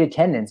paid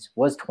attendance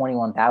was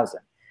 21,000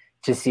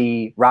 to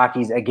see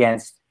Rockies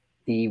against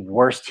the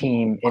worst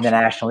team in the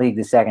National League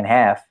the second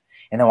half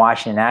in the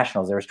Washington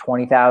Nationals. There was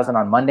 20,000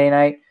 on Monday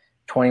night,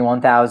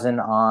 21,000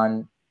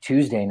 on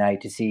Tuesday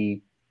night to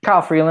see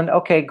Kyle Freeland.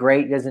 Okay,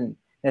 great. Doesn't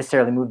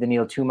necessarily move the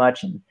needle too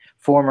much. And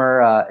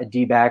former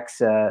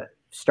D-backs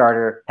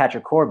starter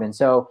Patrick Corbin.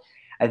 So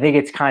I think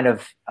it's kind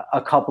of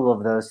a couple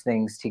of those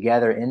things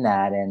together in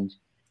that. And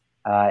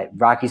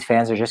Rockies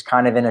fans are just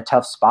kind of in a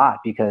tough spot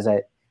because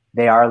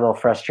they are a little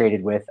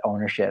frustrated with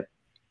ownership.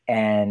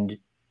 And,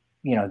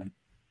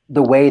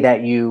 the way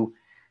that you,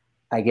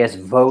 I guess,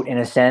 vote in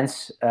a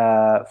sense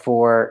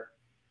for,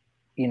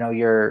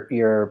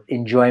 your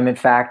enjoyment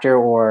factor,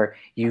 or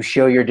you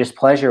show your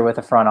displeasure with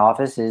the front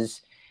office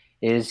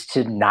is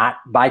to not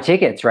buy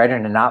tickets, right?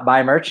 And to not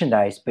buy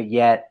merchandise, but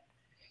yet,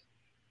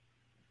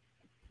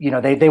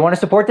 they want to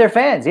support their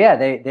fans. Yeah.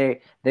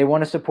 They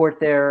want to support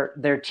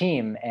their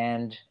team,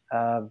 and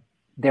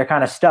they're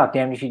kind of stuck.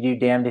 Damned if you do,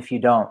 damned if you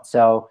don't.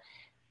 So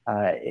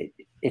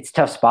it's a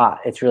tough spot.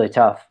 It's really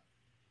tough.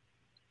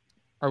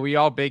 Are we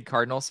all big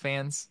Cardinals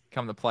fans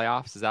come the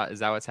playoffs? Is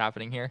that what's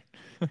happening here?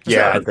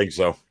 Yeah, I think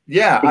so.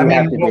 Yeah, I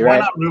mean, why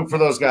not root for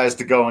those guys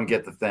to go and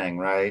get the thing,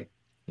 right?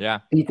 Yeah,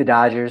 beat the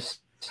Dodgers.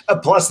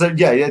 Plus,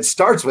 it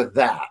starts with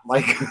that.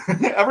 Like,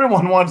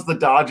 everyone wants the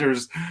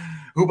Dodgers,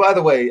 who, by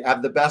the way,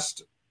 have the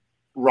best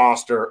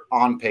roster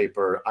on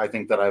paper I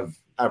think that I've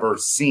ever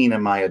seen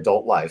in my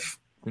adult life.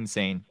 It's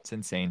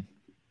insane.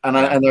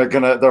 And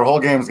their whole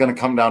game is gonna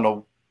come down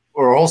to,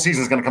 or whole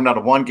season is gonna come down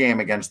to one game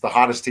against the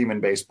hottest team in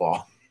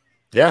baseball.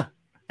 Yeah,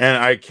 and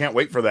I can't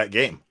wait for that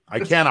game. I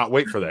cannot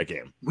wait for that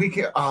game. We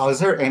can. Oh, is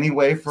there any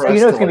way for us?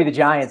 It's gonna be the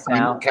Giants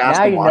now. Now it's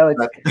I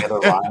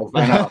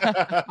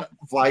know.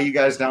 Fly you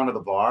guys down to the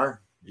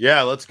bar.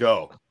 Yeah, let's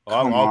go.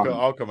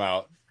 I'll come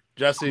out.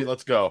 Jesse,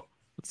 let's go.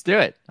 Let's do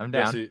it. I'm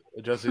down.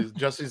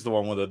 Jesse's the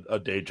one with a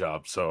day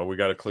job, so we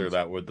got to clear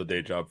that with the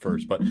day job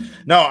first. But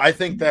no, I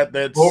think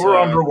that's over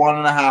under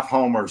 1.5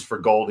 homers for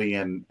Goldie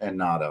and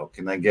Nato.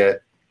 Can they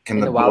get in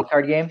the wild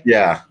card game?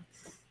 Yeah.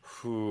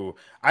 Ooh,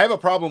 I have a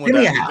problem with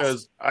that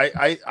because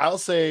I'll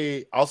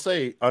say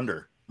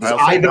under.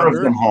 Either of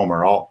them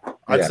homer.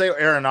 I'd say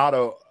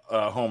Arenado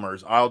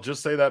homers. I'll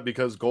just say that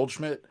because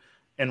Goldschmidt,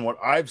 and what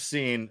I've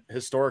seen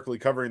historically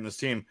covering this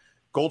team,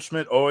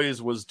 Goldschmidt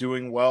always was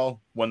doing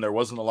well when there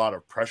wasn't a lot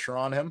of pressure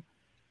on him.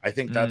 I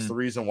think that's the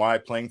reason why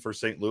playing for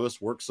St.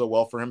 Louis works so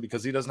well for him,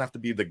 because he doesn't have to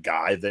be the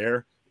guy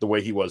there the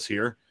way he was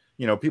here.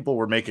 People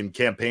were making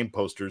campaign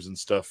posters and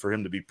stuff for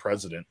him to be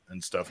president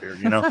and stuff here,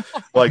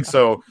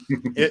 so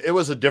it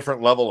was a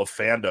different level of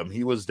fandom.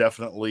 He was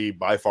definitely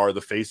by far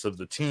the face of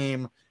the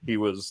team. He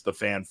was the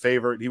fan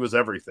favorite. He was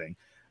everything.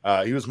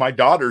 He was my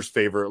daughter's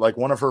favorite. Like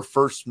one of her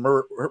first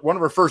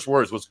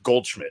words was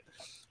Goldschmidt.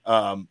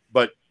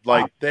 But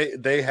like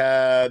they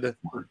have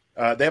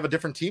a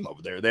different team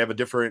over there. They have a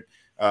different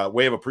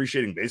way of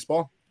appreciating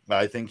baseball.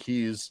 I think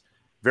he's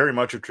very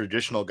much a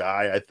traditional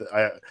guy.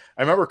 I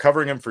remember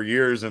covering him for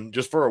years and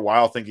just for a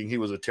while thinking he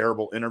was a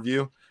terrible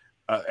interview,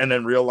 and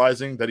then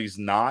realizing that he's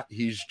not.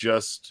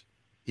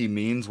 He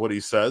means what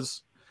he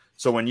says.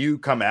 So when you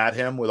come at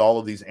him with all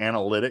of these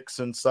analytics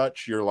and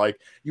such, you're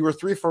like, you were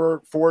 3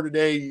 for 4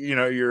 today.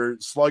 You're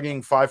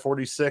slugging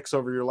 546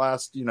 over your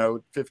last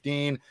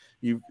 15.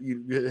 You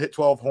hit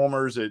 12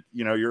 homers.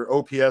 Your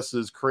OPS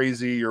is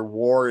crazy. Your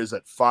WAR is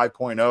at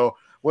 5.0.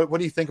 What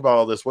do you think about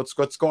all this?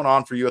 What's going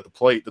on for you at the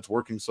plate that's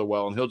working so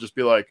well? And he'll just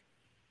be like,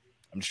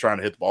 I'm just trying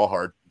to hit the ball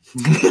hard.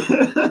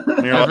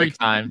 Every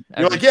time.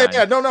 You're like,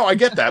 yeah, no, I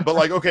get that. But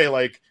like, okay,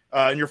 like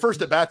in your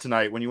first at bat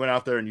tonight, when you went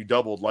out there and you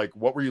doubled, like,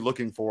 what were you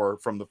looking for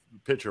from the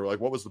pitcher? Like,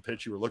 what was the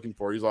pitch you were looking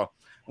for? He's like,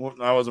 well,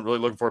 I wasn't really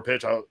looking for a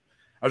pitch.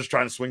 I was just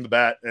trying to swing the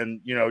bat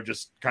and,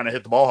 just kind of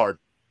hit the ball hard,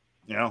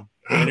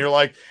 and you're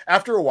like,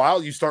 after a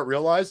while you start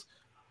realize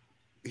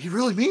he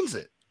really means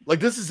it. Like,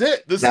 this is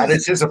it. That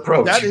is his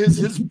approach. That is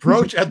his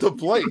approach at the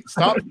plate.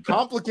 Stop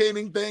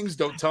complicating things.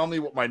 Don't tell me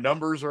what my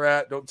numbers are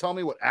at. Don't tell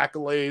me what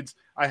accolades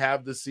I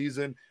have this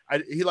season.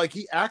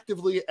 He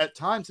actively at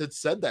times had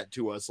said that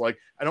to us. Like,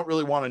 I don't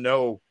really want to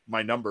know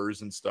my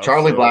numbers and stuff.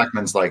 Charlie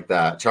Blackmon's like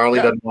that.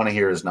 Charlie doesn't want to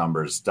hear his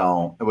numbers.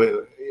 Don't. What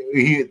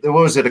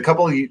was it?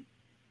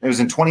 It was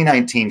in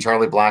 2019.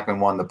 Charlie Blackmon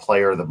won the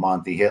Player of the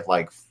Month. He hit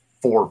like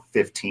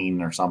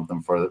 415 or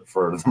something for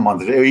the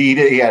month.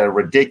 He had a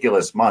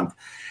ridiculous month.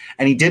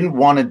 And he didn't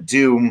want to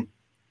do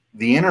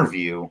the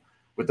interview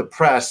with the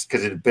press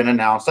because it had been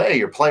announced, hey,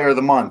 you're Player of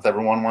the Month.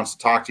 Everyone wants to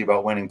talk to you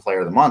about winning Player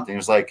of the Month. And he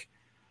was like,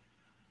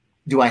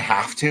 do I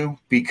have to?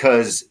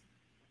 Because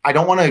I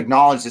don't want to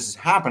acknowledge this is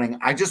happening.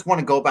 I just want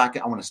to go back.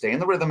 I want to stay in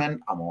the rhythm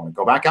end. I want to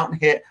go back out and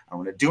hit. I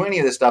don't want to do any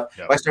of this stuff.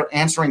 Yep. If I start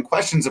answering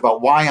questions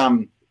about why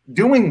I'm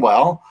doing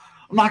well,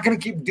 I'm not going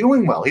to keep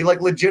doing well. He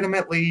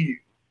legitimately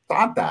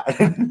thought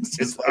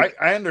that.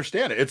 I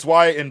understand it. It's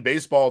why in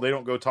baseball they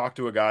don't go talk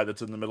to a guy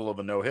that's in the middle of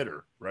a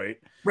no-hitter, right?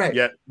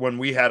 Yet when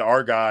we had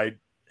our guy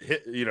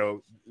hit,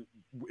 in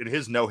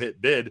his no-hit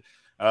bid,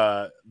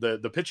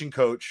 the pitching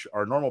coach,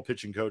 our normal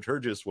pitching coach,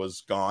 Hergis,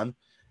 was gone,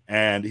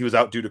 and he was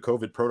out due to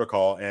COVID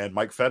protocol, and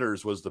Mike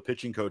Fetters was the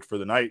pitching coach for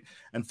the night,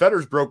 and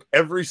Fetters broke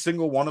every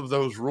single one of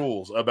those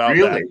rules about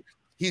that.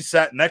 He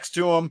sat next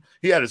to him.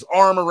 He had his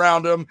arm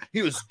around him.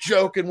 He was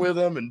joking with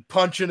him and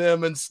punching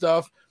him and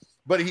stuff.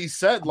 But he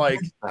said,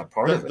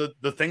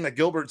 the thing that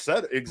Gilbert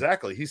said,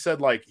 exactly. He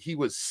said, he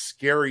was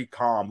scary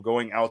calm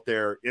going out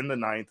there in the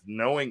ninth,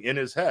 knowing in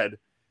his head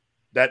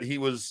that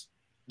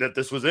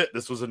this was it.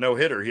 This was a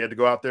no-hitter. He had to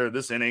go out there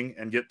this inning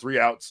and get 3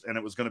 outs, and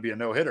it was going to be a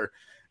no-hitter.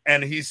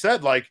 And he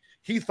said,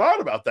 he thought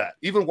about that,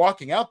 even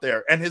walking out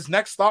there. And his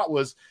next thought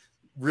was,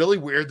 really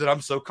weird that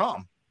I'm so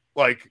calm.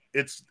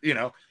 It's,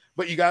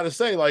 but you got to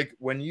say,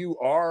 when you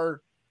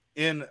are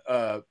in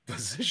a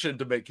position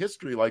to make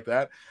history like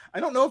that,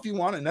 I don't know if you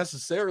want to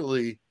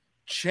necessarily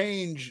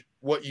change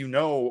what you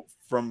know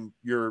from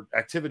your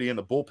activity in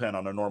the bullpen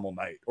on a normal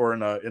night or in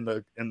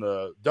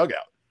the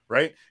dugout,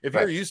 right? If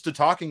you're used to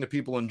talking to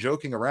people and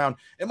joking around,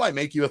 it might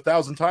make you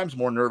 1,000 times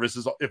more nervous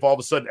if all of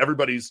a sudden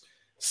everybody's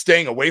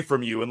staying away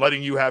from you and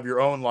letting you have your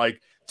own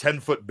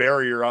 10-foot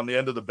barrier on the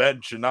end of the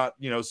bench and not,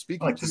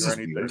 speaking to you or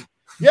anything.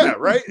 Yeah,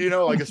 right.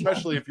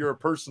 Especially if you're a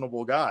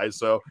personable guy.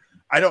 So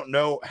I don't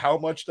know how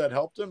much that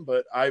helped him,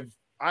 but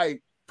I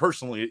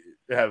personally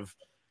have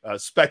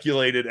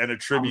speculated and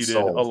attributed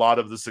a lot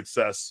of the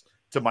success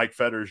to Mike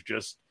Fetters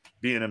just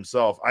being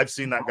himself. I've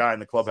seen that guy in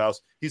the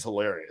clubhouse. He's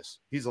hilarious.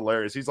 He's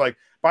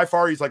by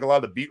far, he's a lot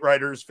of the beat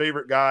writers'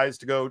 favorite guys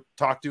to go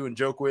talk to and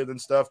joke with and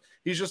stuff.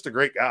 He's just a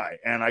great guy.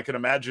 And I can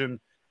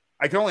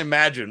only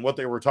imagine what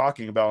they were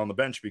talking about on the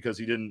bench because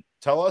he didn't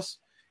tell us.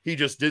 He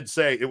just did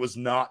say it was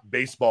not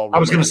baseball related. I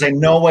was going to say,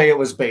 no way it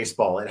was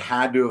baseball. It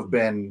had to have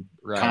been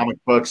comic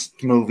books,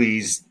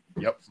 movies,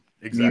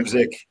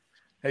 music.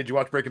 Hey, did you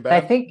watch Breaking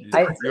Bad? I think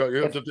that's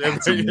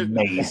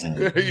amazing.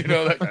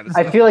 That kind of stuff.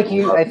 I feel like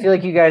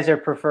you guys are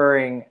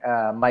preferring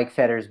Mike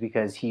Fetters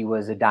because he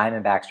was a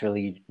Diamondbacks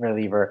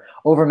reliever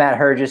over Matt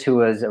Hergis, who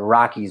was a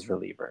Rockies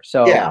reliever.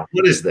 So yeah,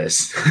 what is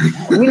this?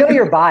 We know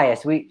you're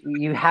biased.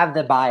 You have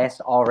the bias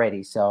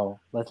already. So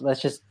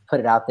let's just put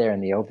it out there in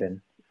the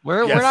open.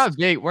 We're not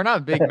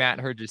big Matt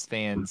Hergis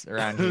fans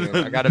around here.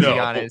 I gotta be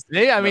honest.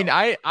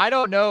 I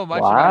don't know much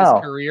about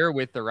his career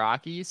with the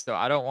Rockies, so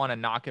I don't want to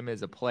knock him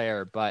as a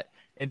player. But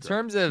in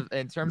terms of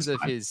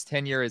his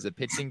tenure as a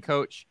pitching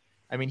coach,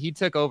 he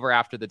took over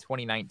after the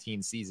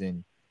 2019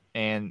 season,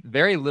 and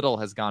very little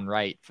has gone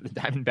right for the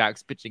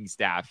Diamondbacks pitching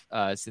staff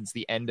since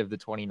the end of the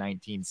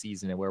 2019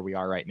 season and where we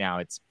are right now.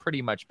 It's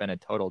pretty much been a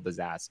total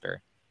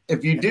disaster.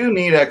 If you do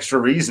need extra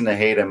reason to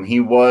hate him, he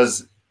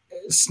was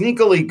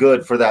sneakily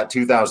good for that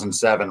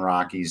 2007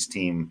 Rockies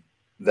team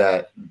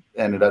that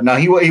ended up. No,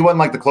 he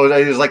wasn't the closer.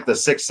 He was the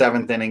 6th,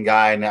 7th inning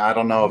guy. And I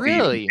don't know if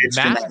really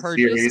Matt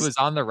Hergis was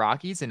on the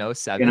Rockies in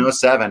 07. In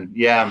 07,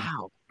 yeah.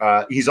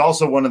 Wow. He's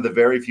also one of the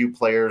very few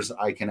players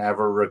I can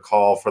ever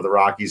recall for the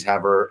Rockies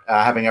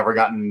having ever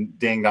gotten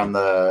dinged on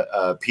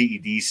the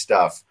PED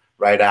stuff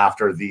right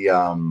after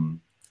the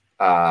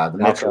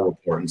Mitchell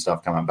report and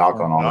stuff coming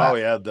Balco and all that. Oh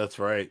yeah, that's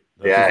right.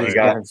 He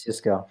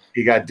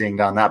got dinged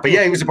on that. But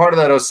yeah, he was a part of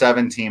that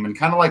 07 team and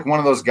kind of one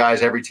of those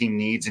guys every team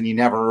needs, and you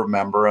never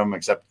remember him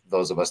except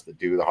those of us that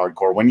do the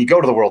hardcore. When you go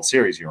to the World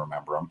Series, you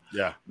remember him.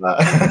 Yeah.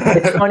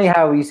 It's funny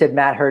how you said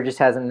Matt Hergis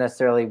hasn't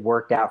necessarily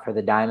worked out for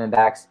the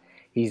Diamondbacks.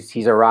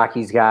 He's a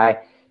Rockies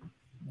guy.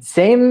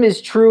 Same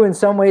is true in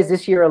some ways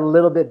this year, a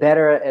little bit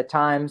better at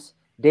times.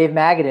 Dave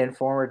Magadan,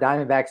 former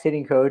Diamondbacks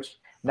hitting coach,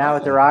 now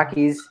with the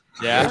Rockies.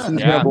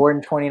 Season aboard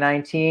in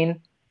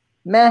 2019.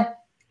 Meh.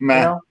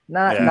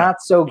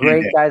 Not so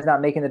great. Guys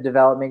not making the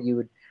development you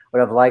would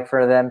have liked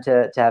for them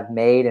to have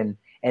made. And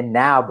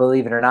now,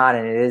 believe it or not,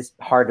 and it is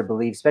hard to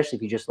believe, especially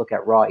if you just look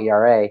at raw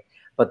ERA,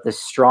 but the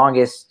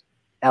strongest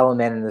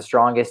element and the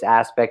strongest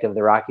aspect of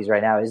the Rockies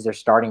right now is their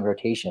starting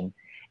rotation.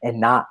 and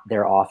not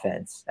their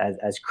offense,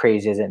 as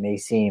crazy as it may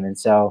seem. And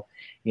so,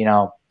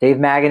 Dave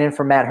Maganin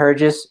for Matt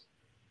Hergis,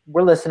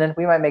 we're listening.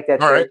 We might make that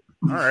trade.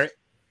 All right.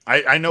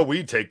 I know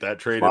we'd take that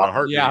trade in a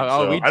heartbeat. Yeah,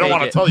 so I don't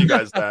want to tell you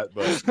guys that,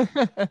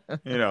 but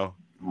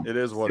it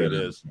is what it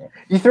is.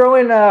 You throw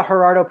in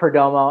Gerardo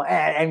Perdomo,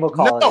 and we'll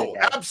call it. No,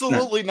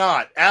 absolutely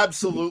not.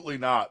 Absolutely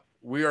not.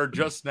 We are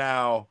just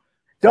now.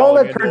 Don't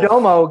let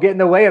Perdomo get in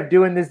the way of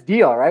doing this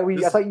deal, right?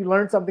 I thought you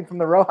learned something from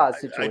the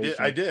Rojas situation.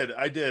 I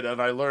did,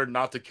 and I learned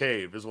not to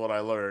cave is what I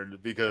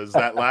learned, because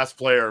that last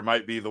player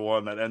might be the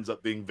one that ends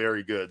up being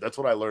very good. That's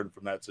what I learned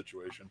from that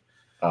situation.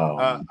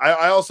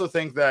 I also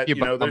think that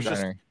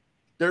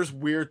there's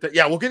weird things.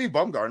 Yeah, we'll give you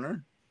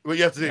Bumgarner, but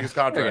you have to take his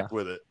contract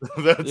with it.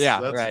 That's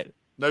right.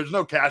 There's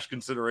no cash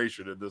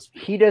consideration in this.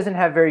 He doesn't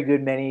have very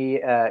good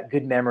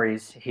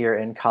memories here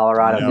in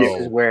Colorado. No.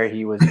 This is where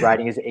he was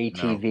riding his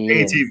ATV.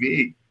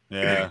 ATV.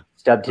 Yeah.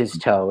 Stubbed his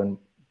toe, and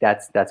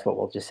that's what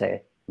we'll just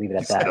say. Leave it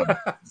at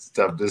that.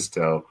 Stubbed his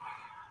toe.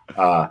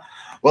 Well,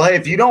 hey,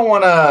 if you don't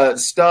want to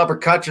stub or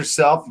cut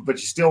yourself, but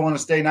you still want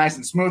to stay nice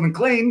and smooth and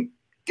clean,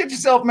 get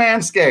yourself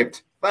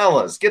Manscaped.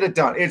 Fellas, get it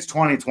done. It's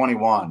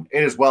 2021.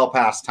 It is well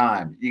past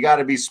time. You got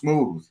to be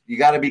smooth. You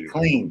got to be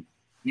clean.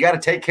 You got to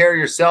take care of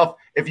yourself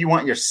if you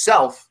want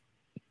yourself,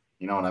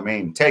 you know what I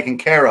mean, taken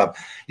care of.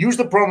 Use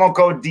the promo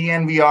code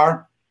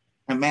DNVR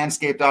at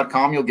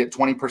manscaped.com. You'll get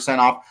 20%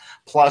 off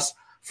plus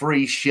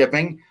free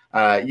shipping.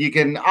 You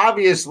can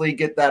obviously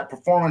get that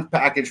Performance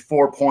Package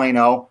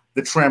 4.0,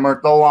 the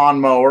trimmer, the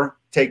lawnmower,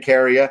 take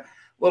care of you. A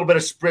little bit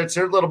of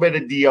spritzer, a little bit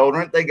of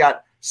deodorant. They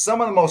got some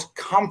of the most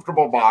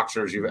comfortable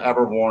boxers you've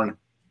ever worn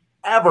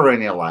ever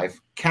in your life.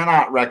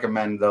 Cannot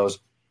recommend those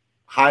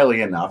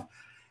highly enough.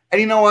 And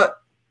you know what?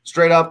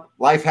 Straight up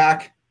life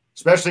hack,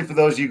 especially for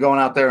those of you going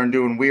out there and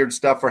doing weird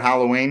stuff for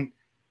Halloween.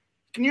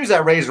 You can use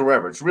that razor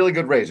wherever. It's a really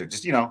good razor.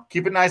 Just,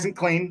 keep it nice and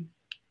clean.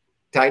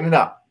 Tighten it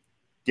up.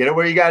 Get it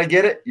where you got to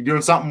get it. You're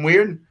doing something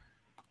weird.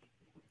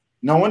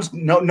 No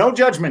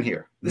judgment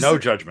here. No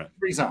judgment.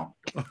 Free zone.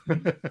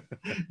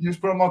 Use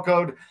promo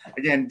code,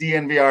 again,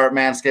 DNVR at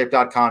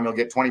manscaped.com. You'll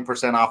get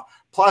 20% off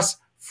plus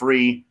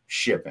free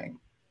shipping.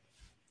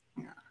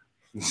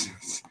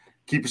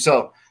 Keep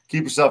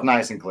yourself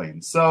nice and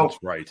clean. So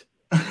that's right.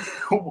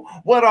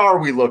 What are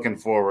we looking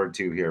forward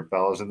to here,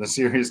 fellas, in the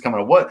series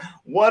coming up?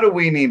 What do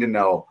we need to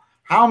know?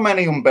 How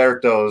many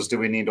Humbertos do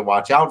we need to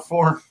watch out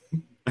for?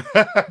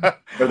 Are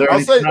there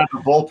any in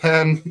the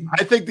bullpen?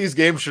 I think these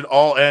games should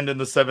all end in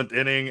the 7th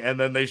inning, and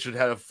then they should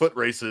have foot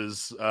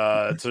races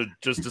to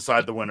just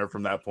decide the winner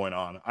from that point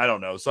on. I don't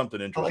know, something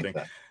interesting.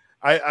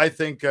 I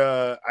think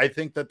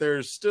that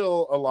there's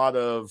still a lot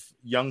of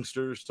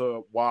youngsters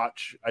to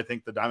watch. I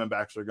think the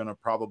Diamondbacks are going to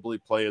probably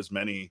play as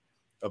many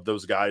of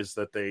those guys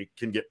that they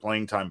can get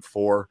playing time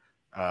for.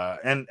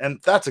 And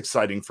that's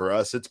exciting for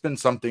us. It's been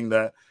something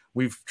that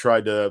we've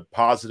tried to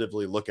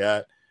positively look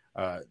at,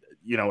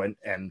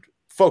 and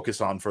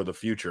focus on for the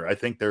future. I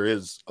think there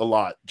is a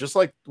lot, just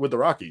like with the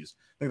Rockies.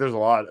 I think there's a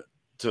lot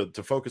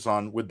to focus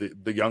on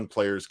with the young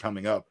players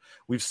coming up.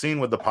 We've seen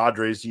with the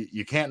Padres,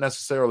 you can't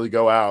necessarily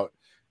go out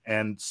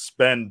and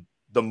spend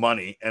the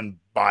money and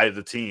buy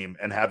the team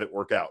and have it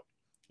work out.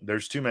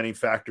 There's too many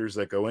factors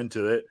that go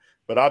into it.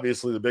 But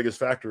obviously the biggest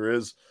factor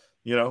is,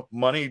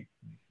 money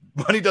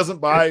doesn't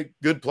buy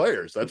good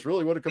players. That's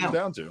really what it comes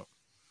down to.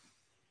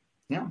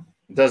 Yeah.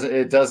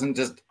 It doesn't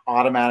just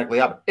automatically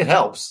happen. It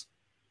helps.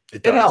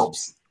 It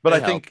helps. But I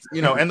think,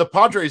 and the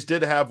Padres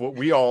did have what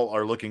we all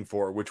are looking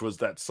for, which was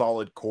that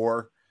solid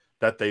core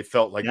that they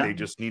felt like they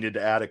just needed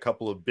to add a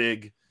couple of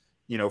big,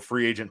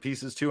 free agent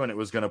pieces to, and it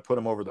was going to put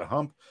them over the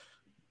hump.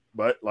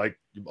 But like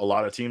a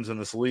lot of teams in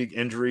this league,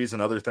 injuries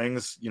and other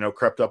things,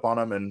 crept up on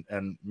them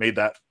and made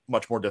that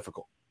much more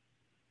difficult.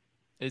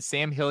 Is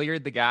Sam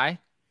Hilliard the guy?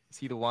 Is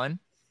he the one?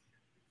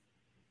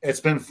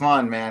 It's been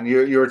fun, man.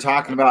 You were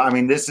talking about,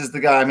 this is the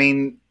guy.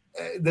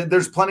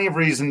 There's plenty of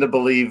reason to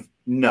believe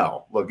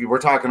no. Look, we're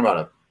talking about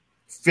a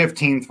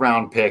 15th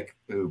round pick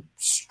who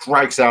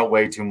strikes out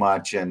way too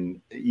much and,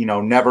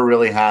 never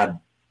really had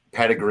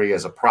pedigree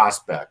as a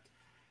prospect.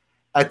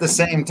 At the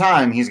same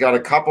time, he's got a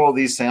couple of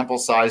these sample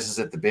sizes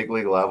at the big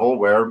league level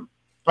where,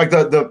 like,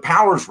 the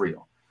power's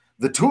real.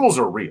 The tools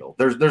are real.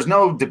 There's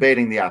no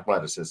debating the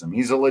athleticism.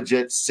 He's a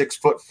legit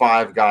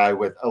 6'5" guy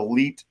with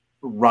elite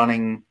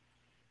running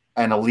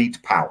and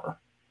elite power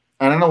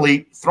and an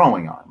elite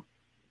throwing arm.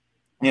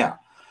 Yeah.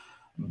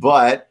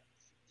 But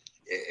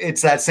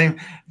it's that same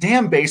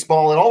damn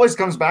baseball. It always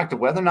comes back to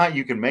whether or not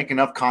you can make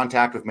enough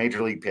contact with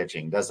major league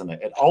pitching, doesn't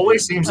it? It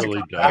always seems to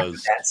come back to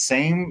that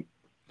same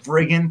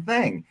friggin'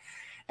 thing.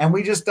 And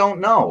we just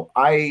don't know.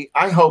 I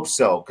hope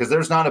so, because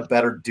there's not a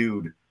better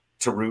dude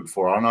to root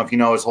for. I don't know if you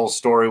know his whole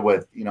story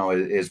with,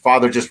 his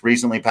father just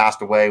recently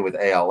passed away with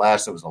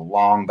ALS. It was a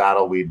long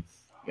battle. We'd,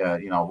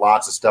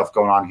 lots of stuff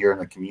going on here in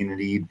the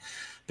community. He'd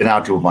been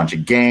out to a bunch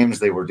of games.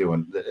 They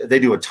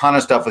do a ton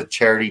of stuff with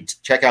charity.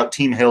 Check out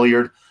Team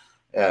Hilliard.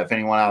 If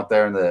anyone out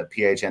there in the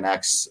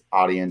PHNX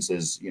audience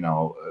has,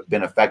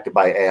 been affected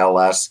by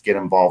ALS, get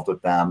involved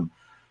with them.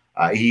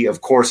 He,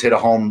 of course, hit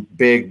a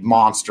big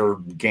monster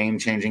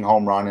game-changing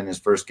home run in his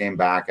first game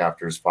back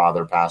after his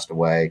father passed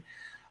away.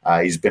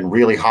 He's been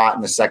really hot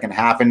in the second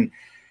half, and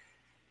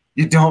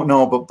you don't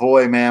know, but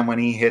boy, man, when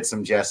he hits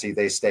them, Jesse,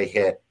 they stay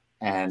hit.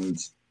 And,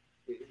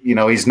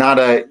 he's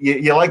not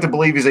you like to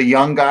believe he's a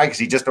young guy because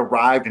he just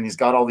arrived and he's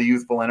got all the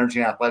youthful energy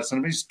and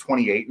athleticism. He's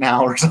 28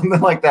 now or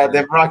something like that.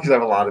 The Rockies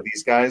have a lot of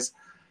these guys.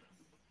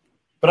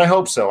 But I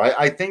hope so.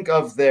 I think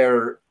of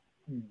their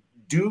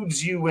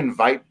dudes you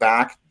invite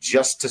back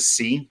just to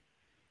see,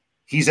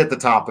 he's at the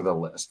top of the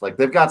list. Like,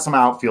 they've got some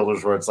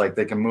outfielders where it's like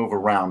they can move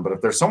around. But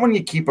if there's someone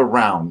you keep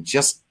around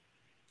just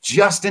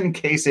in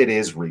case it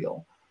is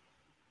real,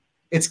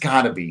 it's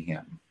got to be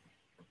him.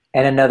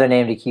 And another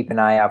name to keep an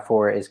eye out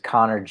for is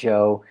Connor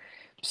Joe.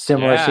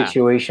 Similar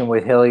situation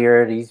with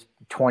Hilliard. He's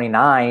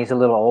 29. He's a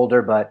little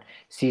older, but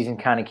season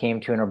kind of came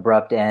to an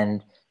abrupt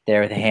end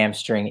there with a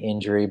hamstring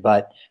injury.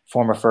 But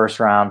former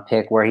first-round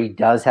pick where he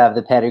does have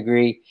the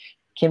pedigree.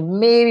 Can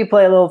maybe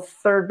play a little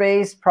third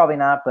base, probably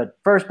not, but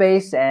first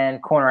base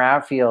and corner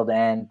outfield.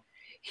 And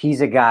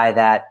he's a guy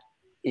that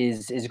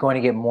is going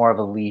to get more of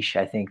a leash,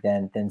 I think,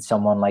 than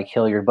someone like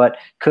Hilliard, but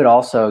could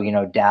also,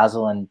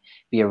 dazzle and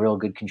be a real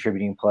good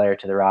contributing player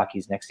to the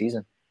Rockies next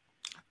season.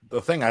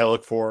 The thing I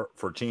look for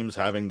teams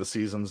having the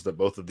seasons that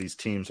both of these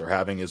teams are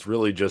having is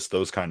really just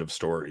those kind of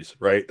stories,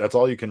 right? That's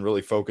all you can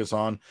really focus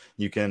on.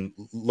 You can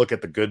look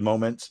at the good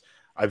moments.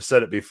 I've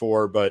said it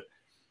before, but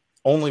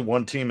only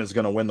one team is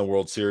going to win the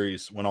World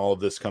Series when all of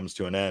this comes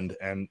to an end.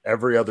 And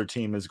every other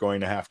team is going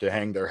to have to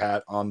hang their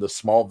hat on the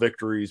small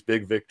victories,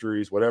 big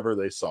victories, whatever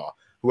they saw.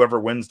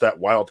 Whoever wins that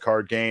wild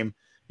card game,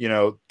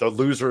 the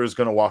loser is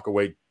going to walk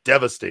away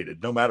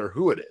devastated, no matter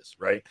who it is,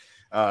 right?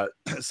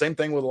 Same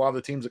thing with a lot of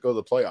the teams that go to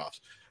the playoffs.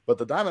 But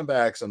the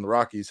Diamondbacks and the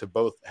Rockies have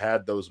both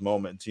had those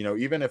moments,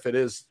 even if it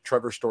is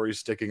Trevor Story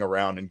sticking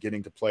around and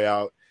getting to play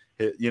out,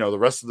 the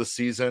rest of the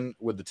season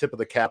with the tip of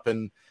the cap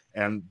and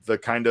the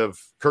kind of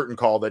curtain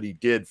call that he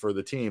did for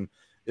the team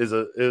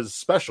is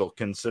special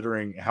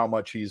considering how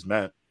much he's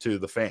meant to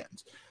the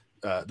fans.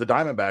 The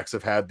Diamondbacks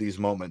have had these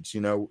moments,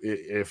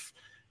 if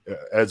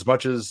as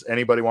much as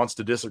anybody wants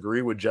to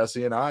disagree with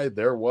Jesse and I,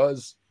 there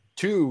was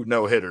 2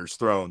 no-hitters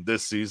thrown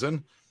this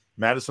season.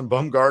 Madison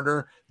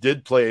Bumgarner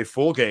did play a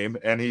full game,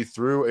 and he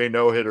threw a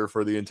no-hitter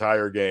for the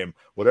entire game.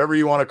 Whatever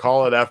you want to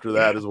call it after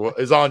that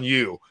is on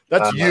you.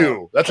 That's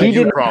you. That's a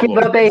you problem. He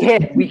did not give up a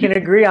hit. We can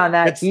agree on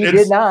that. He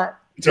did not.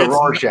 It's a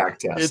Rorschach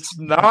test. It's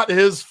not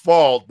his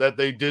fault that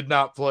they did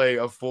not play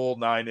a full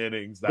 9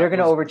 innings. They're going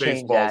to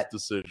overchange that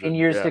decision. In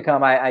years to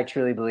come. I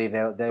truly believe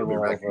they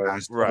will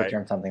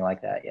overturn something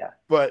like that. Yeah.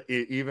 But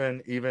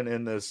even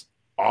in this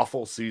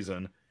awful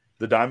season,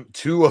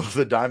 2 of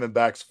the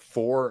Diamondbacks'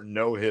 4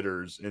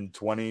 no-hitters in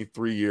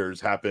 23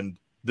 years happened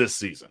this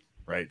season,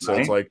 right? So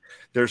it's like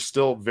there's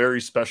still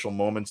very special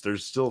moments.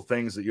 There's still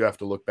things that you have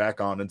to look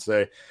back on and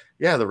say,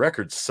 yeah, the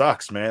record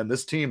sucks, man.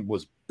 This team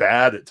was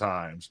bad at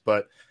times,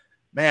 but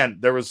man,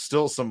 there was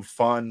still some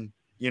fun,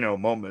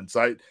 moments.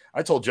 I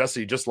told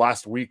Jesse just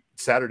last week,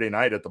 Saturday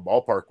night at the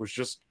ballpark was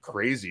just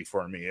crazy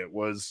for me. It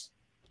was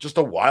just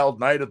a wild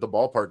night at the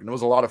ballpark, and it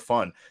was a lot of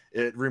fun.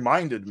 It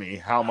reminded me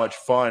how much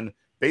fun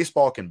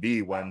baseball can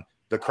be when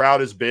the crowd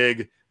is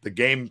big, the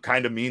game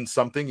kind of means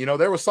something.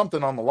 There was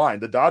something on the line.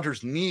 The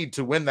Dodgers need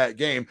to win that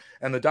game,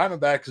 and the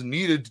Diamondbacks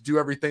needed to do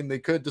everything they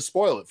could to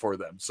spoil it for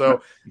them.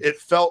 So it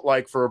felt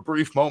like for a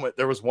brief moment,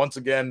 there was once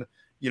again,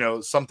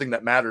 something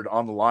that mattered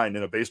on the line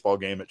in a baseball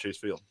game at Chase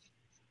Field.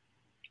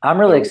 I'm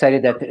really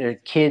excited that the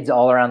kids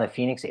all around the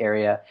Phoenix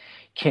area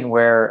can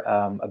wear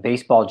a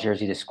baseball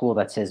jersey to school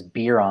that says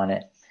beer on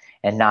it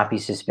and not be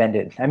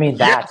suspended. I mean,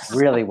 that's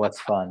really what's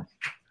fun.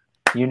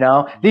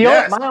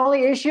 My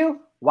only issue,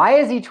 why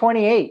is he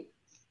 28?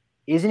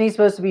 Isn't he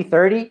supposed to be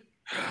 30?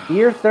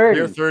 Year 30.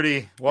 Year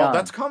 30. Well,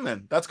 that's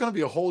coming. That's going to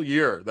be a whole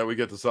year that we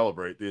get to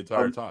celebrate the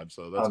entire time.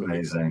 So that's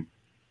amazing.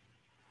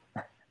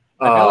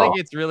 I feel like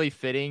it's really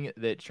fitting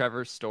that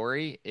Trevor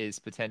Story is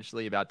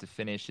potentially about to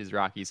finish his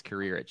Rockies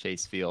career at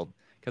Chase Field,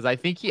 because I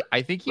think he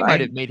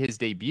might have made his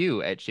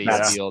debut at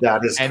Chase Field.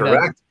 That is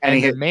correct. And he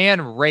hit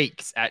man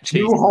rakes at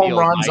Chase Field. 2 home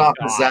runs off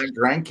of Zach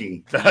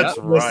Greinke. That's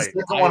right. Was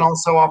the second one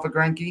also off of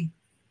Greinke?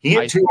 He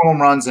hit 2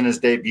 home runs in his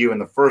debut, and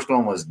the first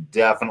one was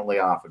definitely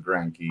off of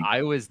Greinke.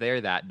 I was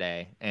there that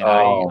day, and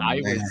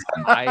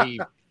I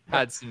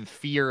had some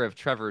fear of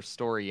Trevor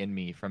Story in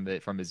me from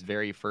his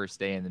very first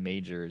day in the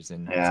majors,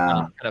 and it's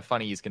kind of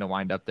funny he's going to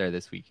wind up there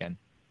this weekend.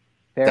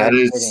 That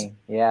is fitting.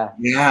 Yeah.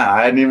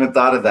 I hadn't even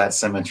thought of that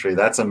symmetry.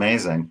 That's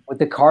amazing. With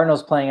the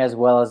Cardinals playing as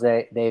well as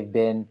they've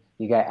been,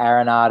 you got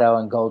Arenado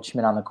and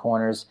Goldschmidt on the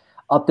corners.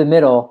 Up the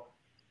middle,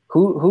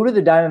 who do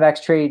the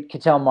Diamondbacks trade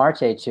Ketel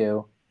Marte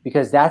to?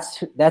 Because that's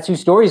who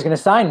Story's going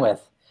to sign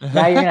with.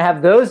 Now you're going to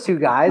have those 2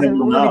 guys, and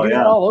we're going to do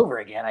it all over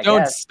again, I Don't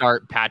guess.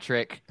 Start,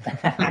 Patrick.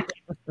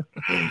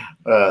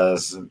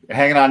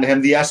 Hanging on to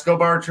him. The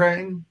Escobar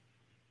train.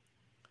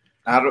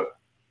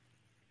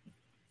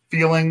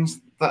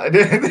 Feelings.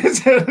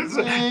 It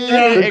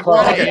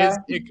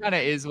kind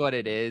of is what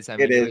it is. I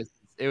mean,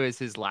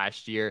 his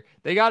last year.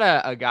 They got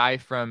a guy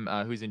from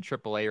who's in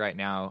AAA right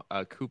now,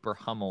 Cooper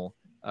Hummel,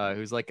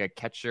 who's like a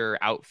catcher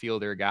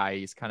outfielder guy.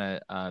 He's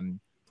kind of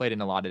played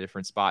in a lot of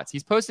different spots.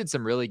 He's posted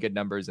some really good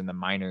numbers in the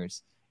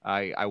minors.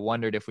 I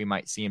wondered if we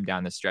might see him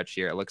down the stretch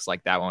here. It looks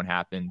like that won't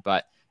happen,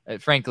 but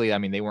frankly, I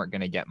mean, they weren't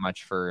going to get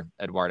much for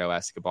Eduardo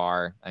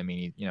Escobar. I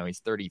mean, he's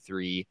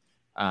 33.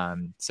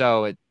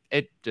 So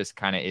it just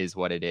kind of is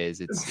what it is.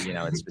 It's,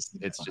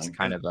 it's just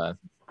kind of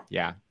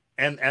yeah.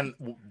 And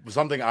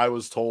something I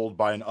was told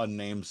by an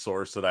unnamed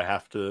source that I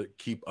have to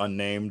keep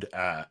unnamed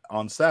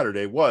on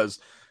Saturday was,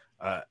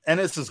 and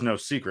this is no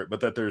secret, but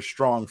that there's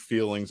strong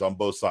feelings on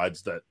both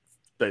sides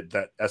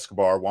that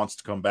Escobar wants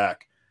to come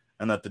back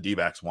and that the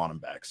D-backs want him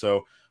back.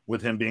 So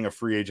with him being a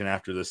free agent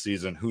after this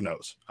season, who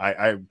knows?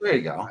 There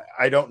you go.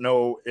 I don't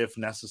know if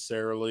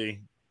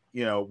necessarily,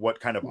 what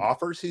kind of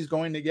offers he's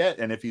going to get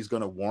and if he's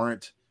going to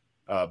warrant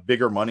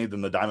bigger money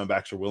than the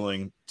Diamondbacks are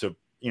willing to,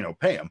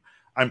 pay him.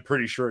 I'm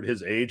pretty sure at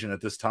his age and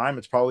at this time,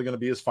 it's probably going to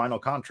be his final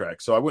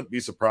contract. So I wouldn't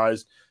be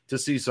surprised to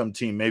see some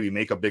team maybe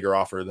make a bigger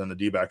offer than the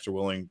D-backs are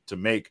willing to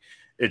make.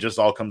 It just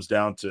all comes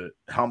down to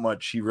how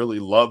much he really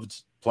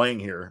loved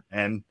playing here.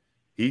 And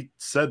he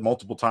said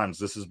multiple times,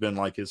 this has been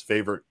like his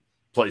favorite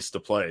place to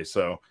play.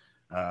 So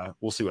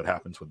we'll see what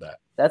happens with that.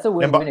 That's a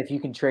win-win if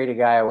you can trade a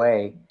guy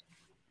away,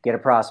 get a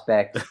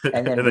prospect,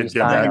 and then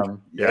re-sign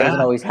him. Yeah. It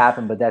doesn't always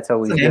happen, but that's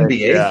always good.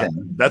 NBA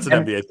thing. That's an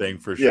NBA thing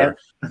for sure.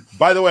 Yeah.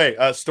 By the way,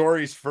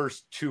 Story's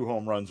first 2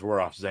 home runs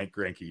were off Zach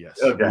Greinke.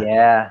 Yes. Okay.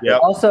 Yeah.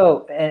 Yep.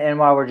 Also, and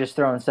while we're just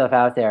throwing stuff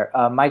out there,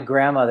 my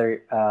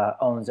grandmother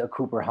owns a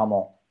Cooper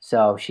Hummel,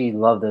 so she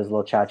loved those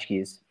little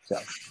tchotchkes. So.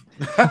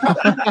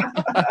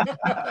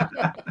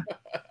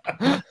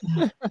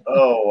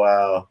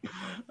 Oh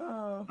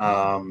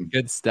wow.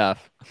 Good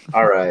stuff.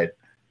 All right.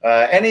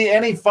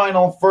 Any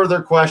final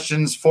further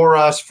questions for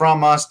us,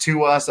 from us,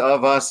 to us,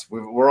 of us?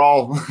 We're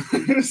all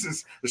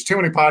there's too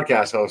many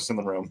podcast hosts in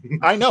the room.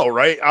 I know,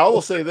 right? I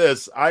will say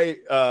this. I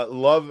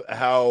love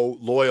how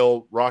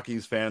loyal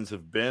Rockies fans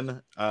have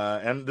been.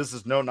 And this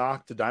is no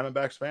knock to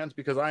Diamondbacks fans,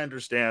 because I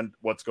understand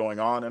what's going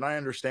on. And I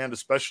understand,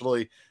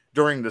 especially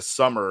during the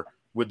summer,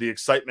 with the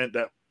excitement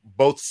that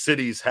both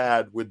cities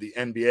had with the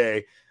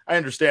NBA, I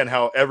understand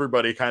how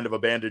everybody kind of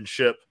abandoned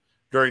ship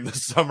during the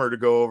summer to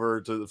go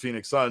over to the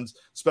Phoenix Suns,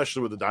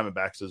 especially with the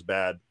Diamondbacks as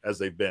bad as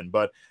they've been.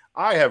 But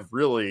I have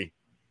really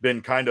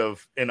been kind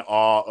of in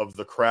awe of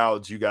the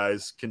crowds you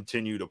guys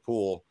continue to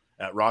pull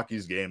at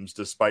Rockies games,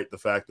 despite the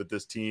fact that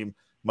this team,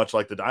 much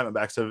like the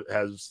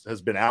Diamondbacks,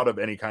 has been out of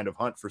any kind of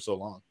hunt for so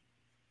long.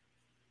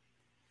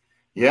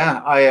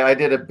 Yeah, I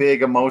did a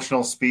big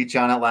emotional speech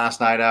on it last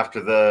night after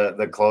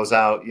the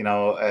closeout,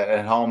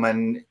 at home.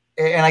 And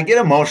I get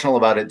emotional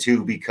about it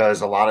too,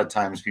 because a lot of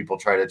times people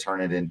try to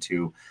turn it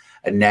into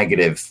a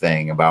negative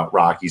thing about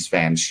Rockies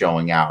fans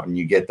showing out. And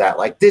you get that,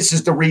 like, this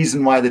is the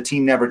reason why the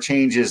team never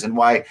changes and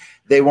why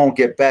they won't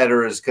get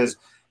better, is because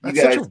That's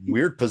such a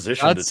weird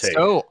position to take. That's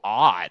so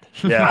odd.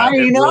 Yeah, I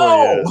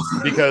know. Really is.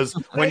 Because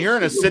when you're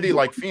in a city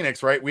like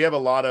Phoenix, right, we have a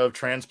lot of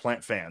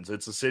transplant fans.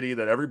 It's a city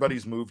that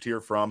everybody's moved here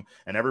from,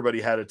 and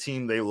everybody had a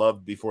team they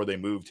loved before they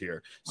moved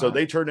here. So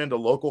they turn into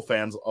local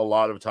fans a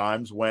lot of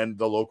times when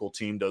the local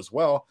team does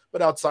well.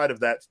 But outside of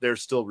that, they're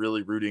still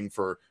really rooting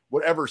for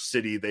whatever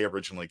city they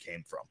originally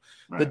came from.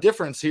 Right. The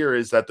difference here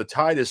is that the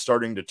tide is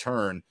starting to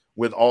turn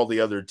with all the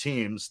other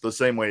teams the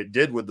same way it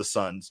did with the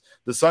Suns.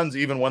 The Suns,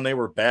 even when they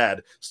were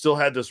bad, still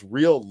had this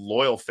real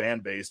loyal fan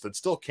base that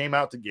still came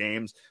out to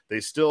games.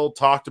 They still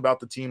talked about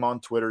the team on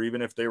Twitter,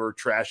 even if they were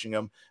trashing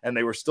them, and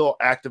they were still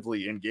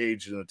actively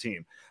engaged in the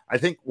team. I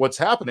think what's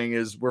happening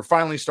is we're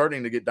finally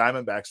starting to get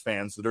Diamondbacks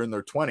fans that are in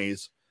their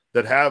 20s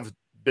that have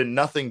been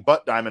nothing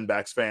but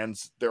Diamondbacks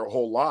fans their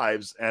whole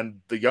lives.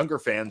 And the younger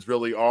fans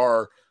really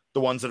are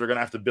the ones that are going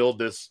to have to build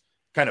this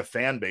kind of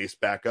fan base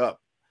back up.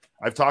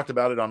 I've talked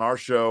about it on our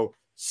show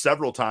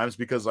several times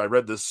because I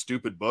read this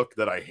stupid book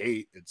that I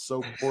hate. It's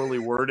so poorly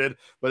worded,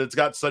 but it's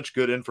got such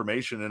good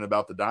information in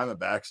about the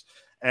Diamondbacks.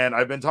 And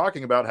I've been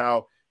talking about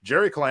how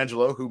Jerry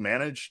Colangelo, who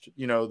managed,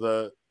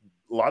 a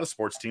lot of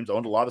sports teams,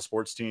 owned a lot of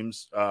sports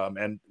teams,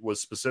 and was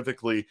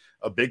specifically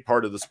a big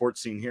part of the sports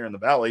scene here in the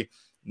Valley,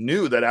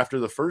 knew that after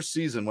the first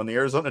season, when the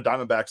Arizona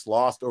Diamondbacks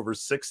lost over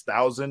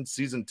 6,000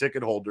 season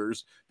ticket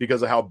holders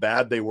because of how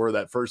bad they were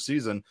that first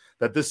season,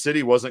 that this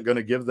city wasn't going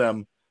to give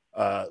them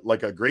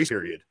like a grace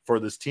period for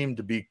this team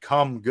to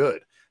become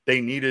good.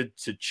 They needed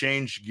to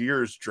change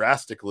gears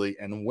drastically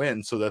and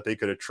win so that they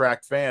could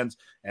attract fans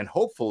and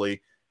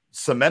hopefully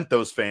cement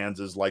those fans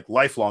as like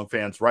lifelong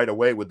fans right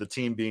away, with the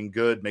team being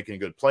good, making a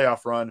good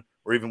playoff run,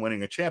 or even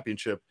winning a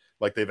championship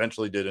like they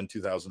eventually did in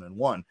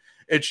 2001.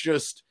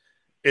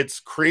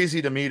 It's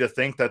crazy to me to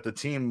think that the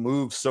team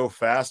moves so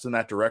fast in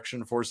that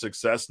direction for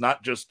success,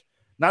 not just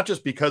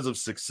because of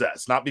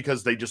success, not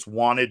because they just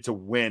wanted to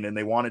win and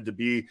they wanted to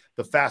be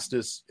the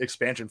fastest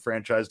expansion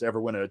franchise to ever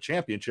win a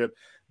championship.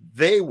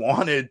 They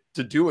wanted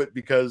to do it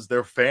because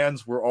their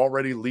fans were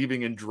already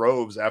leaving in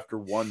droves after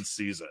one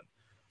season.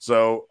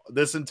 So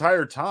this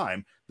entire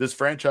time, this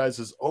franchise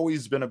has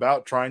always been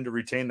about trying to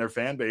retain their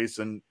fan base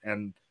and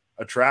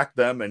attract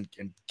them and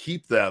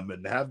keep them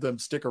and have them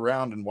stick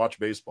around and watch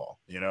baseball.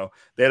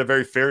 They had a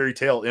very fairy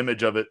tale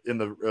image of it in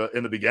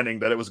the beginning,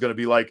 that it was going to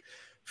be like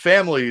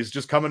families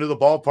just coming to the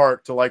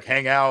ballpark to like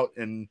hang out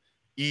and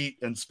eat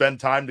and spend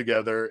time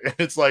together. And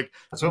it's like,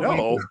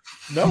 no,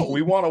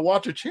 we want to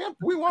watch a champ.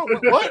 We want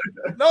what?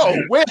 No,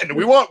 win.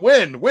 We want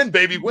win,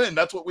 baby, win.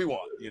 That's what we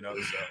want.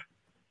 So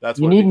that's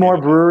you need more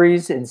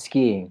breweries and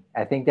skiing.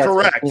 I think that's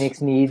correct. What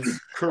Phoenix needs.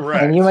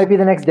 Correct. And you might be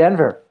the next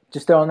Denver.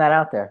 Just throwing that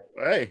out there.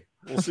 Hey,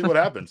 we'll see what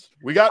happens.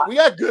 We got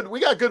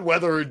good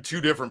weather in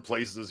 2 different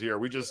places here.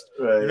 We're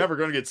never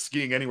going to get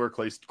skiing anywhere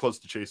close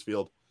to Chase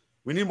Field.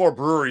 We need more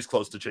breweries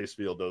close to Chase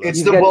Field, though.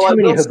 It's too many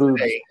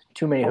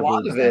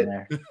haboobs in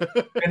there.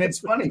 And it's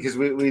funny because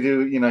we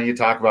do, you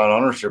talk about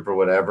ownership or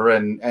whatever,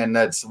 and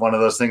that's one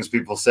of those things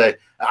people say,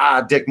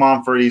 Dick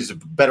Monfort, he's a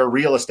better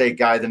real estate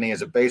guy than he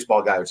is a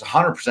baseball guy. It's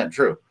 100%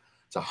 true.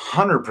 It's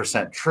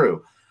 100%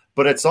 true.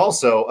 But it's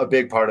also a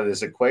big part of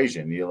this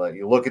equation.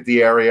 You look at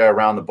the area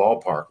around the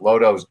ballpark.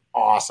 Lodo's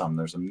awesome.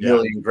 There's a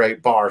million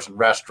great bars and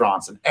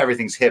restaurants, and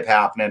everything's hip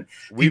happening.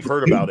 We've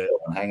heard about it.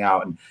 And hang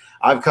out. And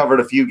I've covered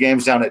a few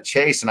games down at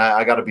Chase, and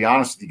I got to be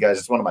honest with you guys,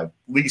 it's one of my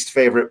least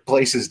favorite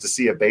places to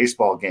see a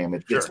baseball game.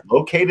 It's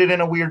located in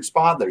a weird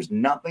spot. There's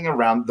nothing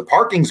around. The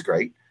parking's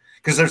great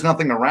because there's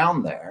nothing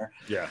around there.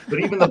 Yeah. But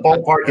even the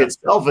ballpark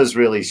itself is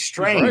really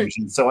strange. Right.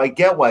 And so I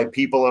get why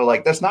people are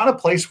like, that's not a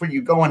place where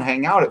you go and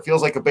hang out. It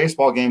feels like a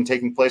baseball game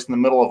taking place in the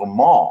middle of a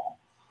mall.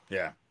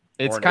 Yeah.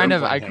 It's kind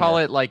of, I call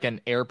it like an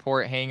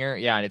airport hangar.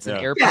 Yeah. And it's an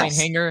airplane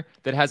hangar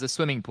that has a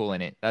swimming pool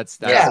in it. That's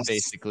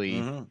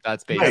basically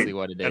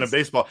what it is. And a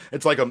baseball,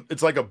 it's like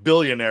a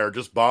billionaire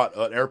just bought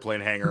an airplane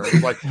hangar.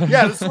 It's like,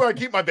 this is where I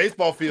keep my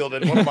baseball field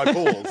and one of my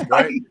pools.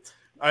 Right.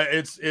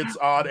 It's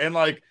odd. And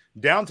like,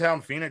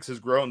 downtown Phoenix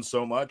has grown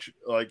so much.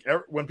 Like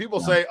when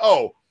people say,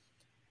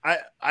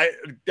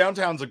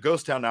 downtown's a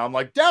ghost town now, I'm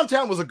like,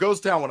 downtown was a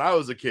ghost town when I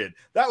was a kid.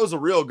 That was a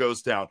real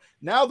ghost town.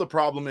 Now the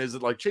problem is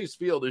that like Chase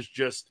Field is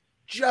just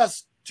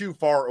too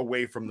far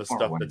away from the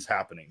stuff that's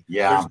happening.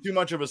 Yeah. There's too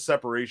much of a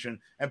separation,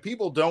 and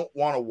people don't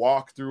want to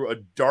walk through a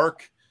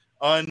dark,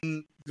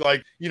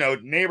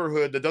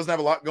 neighborhood that doesn't have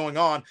a lot going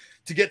on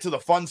to get to the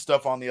fun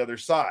stuff on the other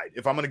side.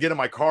 If I'm going to get in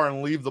my car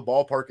and leave the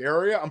ballpark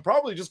area, I'm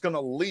probably just going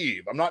to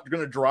leave. I'm not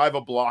going to drive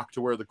a block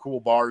to where the cool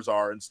bars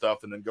are and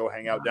stuff and then go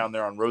hang out down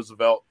there on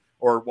Roosevelt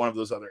or one of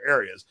those other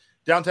areas.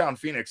 Downtown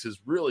Phoenix has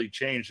really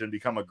changed and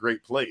become a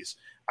great place.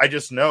 I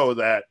just know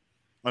that,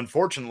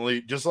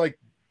 unfortunately, just like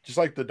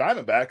the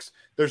Diamondbacks,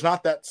 there's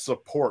not that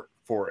support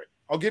for it.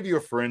 I'll give you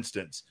for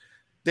instance.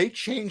 They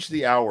changed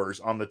the hours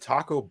on the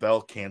Taco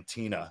Bell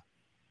Cantina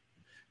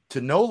to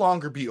no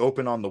longer be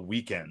open on the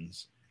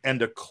weekends and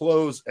to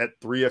close at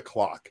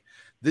 3:00.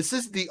 This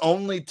is the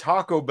only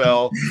Taco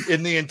Bell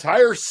in the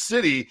entire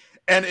city,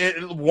 and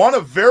one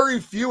of very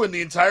few in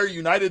the entire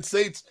United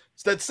States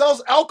that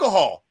sells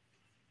alcohol.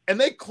 And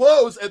they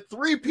close at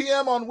 3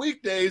 p.m. on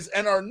weekdays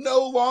and are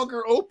no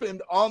longer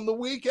opened on the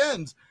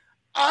weekends.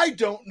 I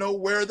don't know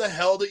where the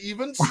hell to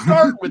even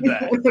start with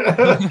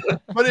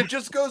that. But it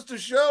just goes to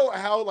show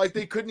how like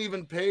they couldn't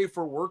even pay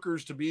for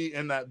workers to be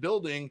in that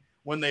building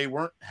when they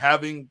weren't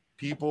having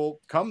people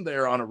come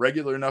there on a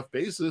regular enough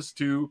basis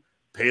to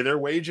pay their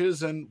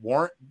wages and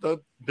warrant the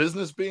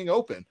business being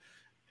open.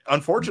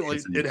 Unfortunately,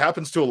 it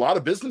happens to a lot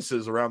of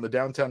businesses around the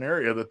downtown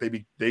area that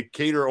they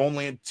cater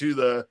only to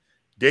the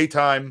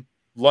daytime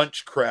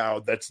lunch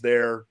crowd that's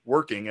there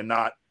working and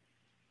not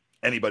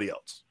anybody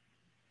else.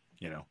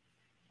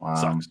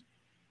 Sucks.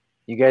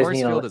 You guys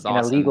need an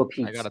illegal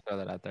Pete's. I gotta throw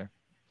that out there.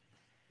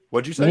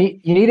 What'd you say?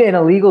 You need an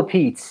illegal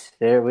Pete's.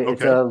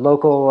 It's a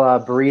local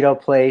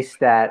burrito place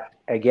that,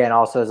 again,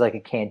 also has like a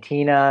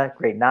cantina,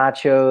 great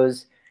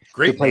nachos.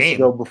 Great place name.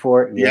 To go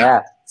before.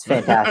 Yeah, it's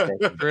fantastic.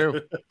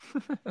 True.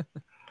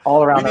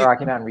 All around the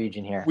Rocky Mountain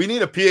region here. We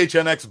need a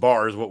PHNX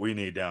bar is what we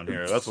need down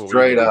here. That's what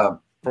straight we need.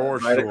 up. For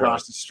right sure.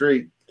 Across the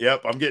street.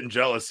 Yep, I'm getting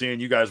jealous seeing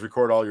you guys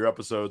record all your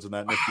episodes in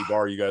that nifty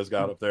bar you guys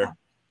got up there.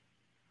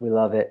 We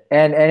love it.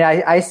 And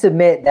I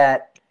submit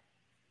that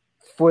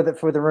for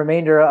the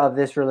remainder of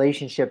this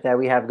relationship that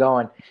we have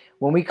going,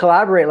 when we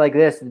collaborate like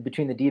this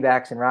between the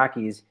D-backs and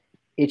Rockies,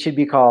 it should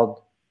be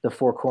called the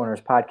Four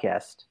Corners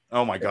Podcast.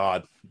 Oh my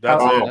God.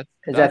 That's it.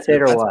 Is that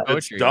it or what?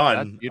 It's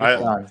done.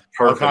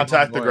 I'll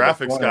contact the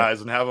graphics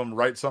guys and have them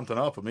write something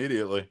up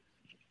immediately.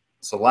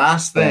 So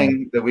last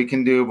thing that we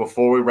can do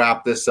before we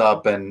wrap this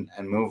up and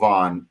move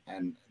on,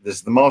 and this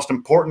is the most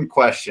important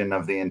question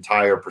of the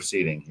entire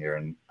proceeding here.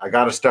 And I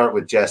got to start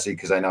with Jesse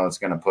because I know it's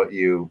going to put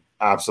you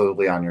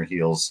absolutely on your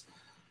heels.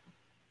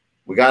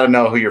 We got to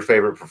know who your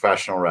favorite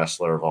professional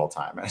wrestler of all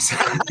time is.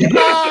 Yeah,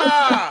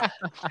 I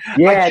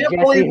can't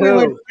believe we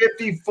went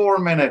 54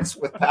 minutes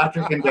with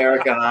Patrick and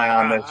Derek and I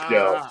on this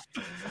show.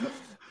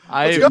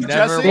 I've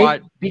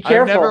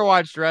never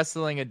watched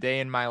wrestling a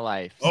day in my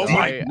life. So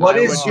what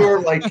is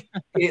your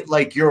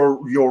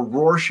your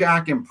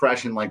Rorschach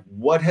impression? Like,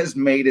 what has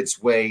made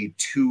its way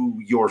to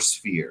your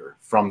sphere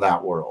from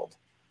that world?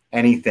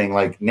 Anything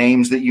like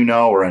names that you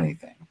know or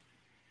anything?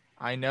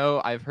 I know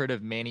I've heard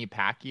of Manny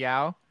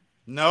Pacquiao.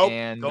 Nope.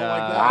 And don't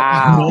like that.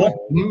 Wow.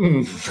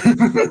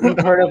 Mm. You've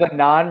heard of a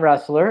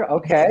non-wrestler?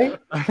 Okay.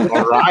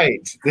 All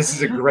right. This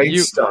is a great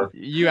start.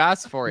 You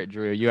asked for it,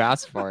 Drew. You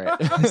asked for it.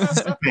 This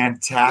is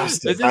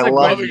fantastic. This is I a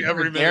love Loving it. question.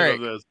 every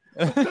minute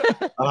of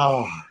this.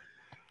 Oh,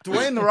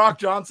 Dwayne The Rock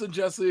Johnson,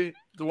 Jesse.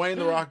 Dwayne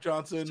The Rock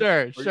Johnson.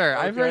 Sure.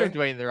 I've heard of okay?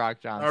 Dwayne The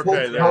Rock Johnson.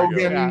 Okay, Hulk there we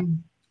go. Hogan. Yeah.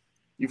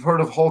 You've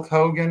heard of Hulk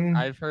Hogan?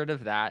 I've heard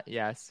of that.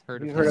 Yes,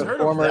 heard of You've him. heard I've heard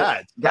former- of that.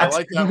 I That's-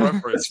 like that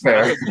reference.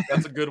 fair.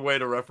 That's a good way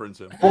to reference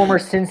him. Former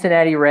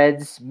Cincinnati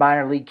Reds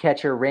minor league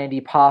catcher Randy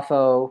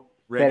Poffo,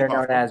 Randy better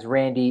known Poffo. as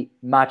Randy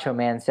Macho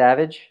Man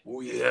Savage.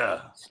 Oh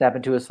yeah. Step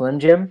into a Slim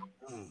Jim.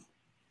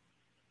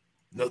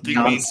 Nothing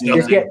John means Cena.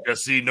 nothing,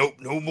 Jesse. Nope,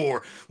 no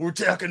more. We're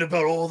talking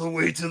about all the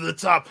way to the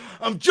top.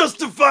 I'm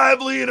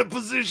justifiably in a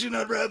position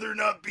I'd rather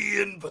not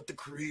be in, but the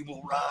cream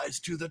will rise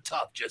to the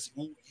top, Jesse.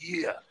 Oh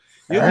yeah.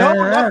 You know,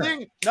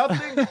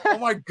 nothing. Oh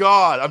my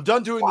God. I'm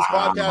done doing this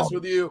Wow. podcast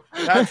with you.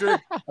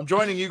 Patrick, I'm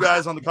joining you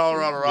guys on the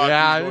Colorado Rockies.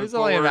 Yeah, it going was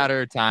only a forward.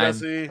 matter of time.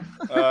 Jesse,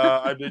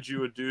 I bid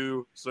you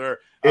adieu, sir.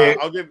 It-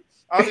 I'll give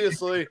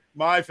obviously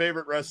my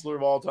favorite wrestler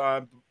of all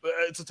time.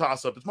 It's a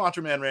toss-up. It's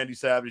Macho Man Randy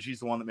Savage. He's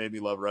the one that made me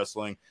love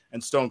wrestling,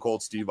 and Stone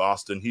Cold Steve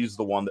Austin. He's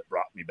the one that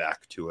brought me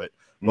back to it.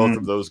 Both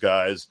of those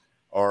guys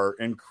are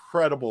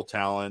incredible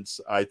talents.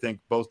 I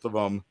think both of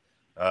them,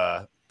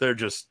 they're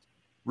just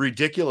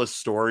ridiculous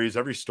stories.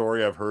 Every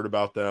story I've heard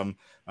about them,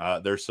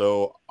 they're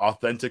so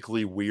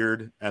authentically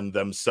weird and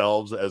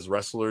themselves as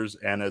wrestlers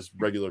and as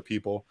regular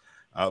people.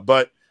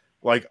 But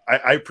like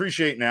I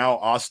appreciate now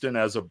Austin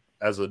as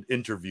an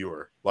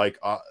interviewer. Like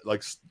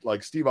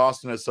Steve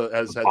Austin has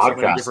had so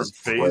many Podcast different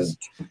is great. phases.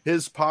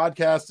 His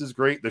podcast is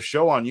great. The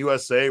show on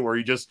USA where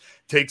he just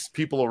takes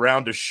people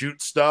around to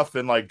shoot stuff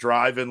and like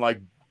drive in like,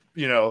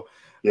 you know,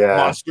 Yeah.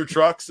 monster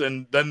trucks,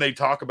 and then they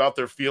talk about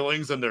their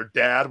feelings and their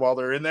dad while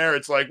they're in there.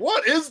 It's like,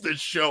 what is this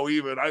show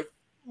even? I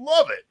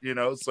love it, you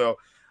know. So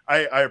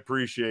I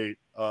appreciate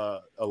a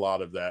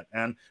lot of that.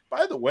 And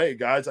by the way,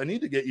 guys, I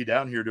need to get you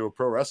down here to a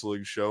pro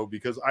wrestling show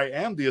because I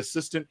am the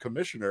assistant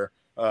commissioner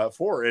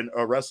for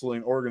a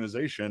wrestling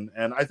organization,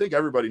 and I think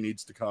everybody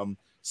needs to come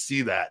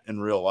see that in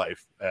real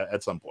life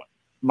at some point.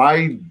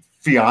 My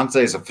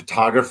fiance is a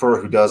photographer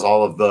who does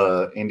all of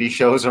the indie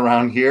shows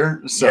around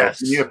here. So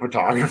Yes. if you need a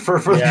photographer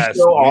for Yes, the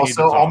show, we need also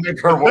to talk. I'll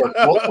make her work.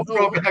 We'll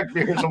throw back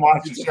beers and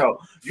watch the show.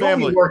 You'll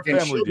Family- be working,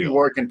 family she'll be deal.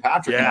 working.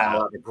 Patrick and Yeah.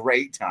 I'll have a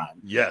great time.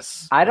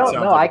 Yes, I that don't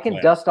sounds know. like I a can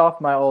plan. dust off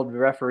my old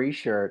referee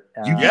shirt.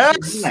 You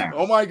Yes. there.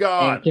 Oh my And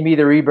God. it can be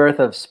the rebirth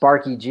of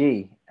Sparky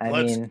G. I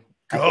Let's mean,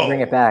 I go. can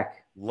bring it back.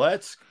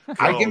 Let's go.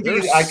 I can be-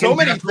 There's I can so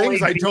many definitely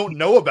things I be don't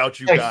know about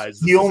you A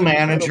guys. This heel is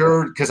incredible.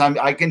 manager, because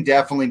I can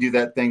definitely do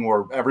that thing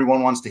where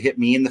everyone wants to hit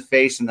me in the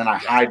face and then I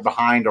hide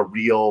behind a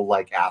real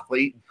like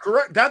athlete.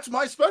 Correct. That's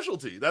my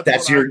specialty. That's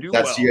That's what your I do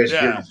that's well. your,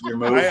 Yeah. your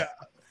move.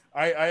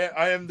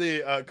 I am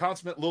the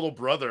consummate little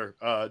brother,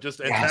 just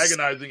Yes.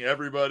 antagonizing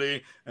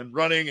everybody and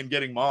running and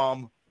getting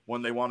mom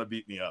when they want to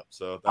beat me up.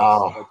 So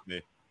Oh. that's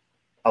me.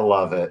 I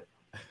love it.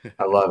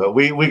 I love it.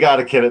 We got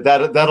to kid it.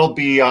 That'll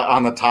be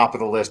on the top of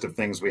the list of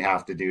things we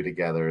have to do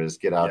together is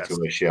get out Yes.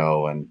 to a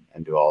show and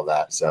do all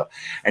that. So,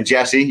 and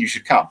Jesse, you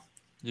should come.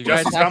 You Yes,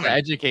 guys it's have coming. to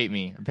educate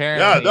me.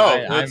 Apparently, Yeah,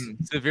 no, I'm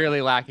severely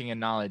lacking in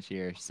knowledge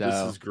here. This So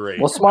is great.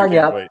 We'll smarten you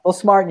I up. can't wait. We'll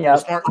smarten you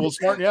up. We'll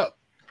smarten you up.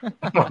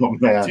 Oh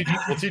man,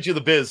 We'll teach you the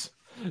biz.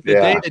 the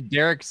yeah. day that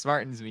Derek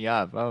smartens me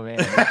up, oh man.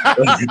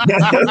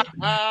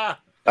 Ah,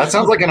 that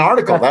sounds like an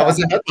article. That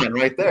was a headline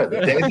right there.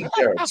 The day that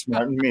Derek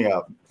smartened me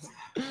up.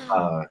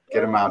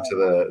 Get him out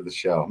to the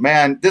show.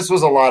 Man, this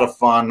was a lot of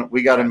fun.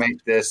 We got to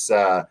make this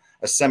a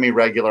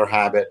semi-regular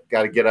habit.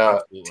 Got to get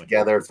Absolutely.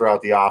 together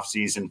throughout the off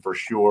season for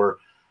sure.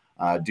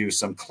 Do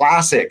some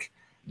classic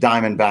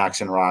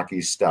Diamondbacks and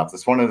Rockies stuff.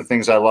 That's one of the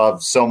things I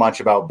love so much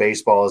about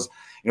baseball is,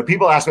 you know,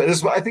 people ask me this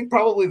is, I think,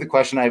 probably the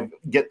question I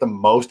get the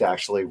most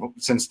actually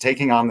since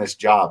taking on this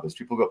job is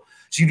people go,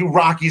 so you do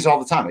Rockies all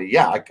the time?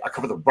 Yeah, I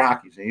cover the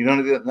Rockies. And you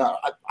don't do that? No,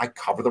 I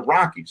cover the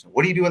Rockies.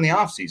 What do you do in the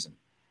off season?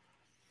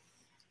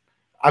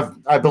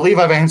 I believe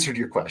I've answered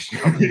your question.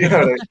 You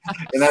know,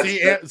 and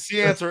that's,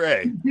 C answer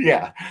A.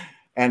 yeah.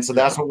 And so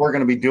that's what we're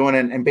going to be doing.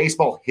 And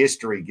baseball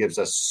history gives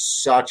us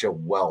such a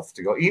wealth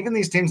to go. Even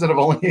these teams that have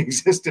only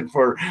existed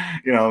for,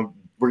 you know,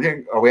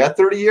 are we at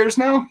 30 years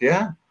now?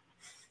 Yeah.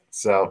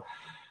 So,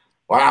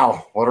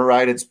 wow, what a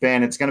ride it's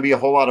been. It's going to be a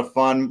whole lot of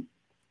fun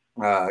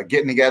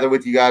getting together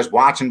with you guys,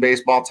 watching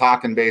baseball,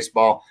 talking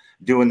baseball,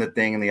 doing the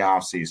thing in the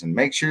off season.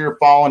 Make sure you're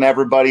following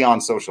everybody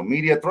on social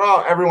media. Throw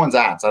out everyone's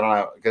ats. I don't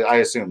know, because I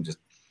assume just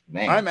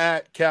names. I'm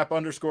at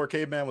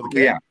Cap_caveman with a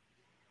K. Yeah.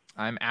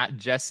 I'm at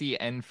Jesse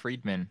N.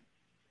 Friedman.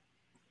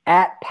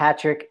 At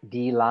Patrick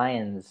D.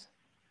 Lyons.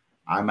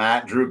 I'm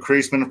at Drew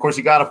Kreisman. Of course,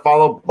 you got to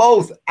follow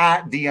both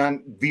at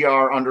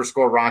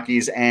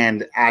VR_Rockies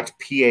and at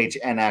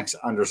PHNX_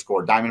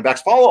 Diamondbacks.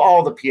 Follow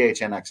all the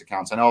PHNX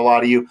accounts. I know a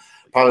lot of you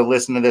probably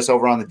listen to this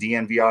over on the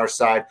DNVR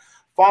side.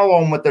 Follow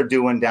them, what they're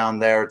doing down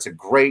there. It's a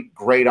great,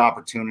 great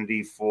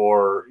opportunity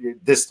for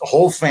this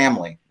whole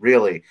family,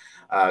 really,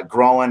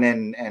 growing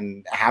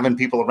and having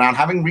people around,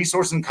 having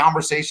resources and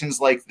conversations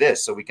like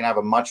this so we can have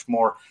a much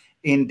more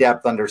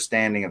in-depth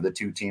understanding of the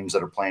two teams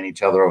that are playing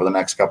each other over the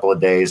next couple of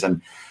days.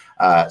 And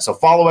so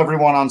follow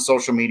everyone on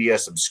social media,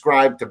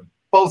 subscribe to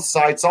both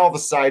sites, all the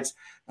sites,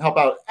 help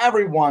out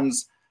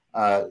everyone's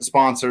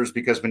sponsors,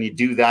 because when you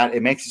do that,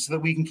 it makes it so that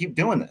we can keep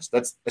doing this.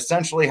 That's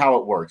essentially how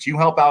it works. You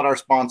help out our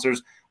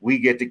sponsors, we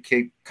get to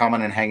keep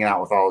coming and hanging out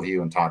with all of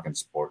you and talking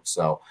sports.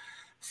 So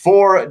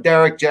for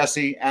Derek,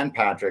 Jesse, and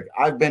Patrick,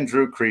 I've been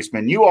Drew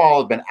Creasman. You all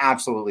have been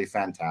absolutely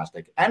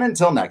fantastic. And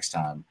until next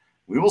time,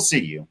 we will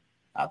see you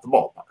at the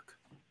ballpark.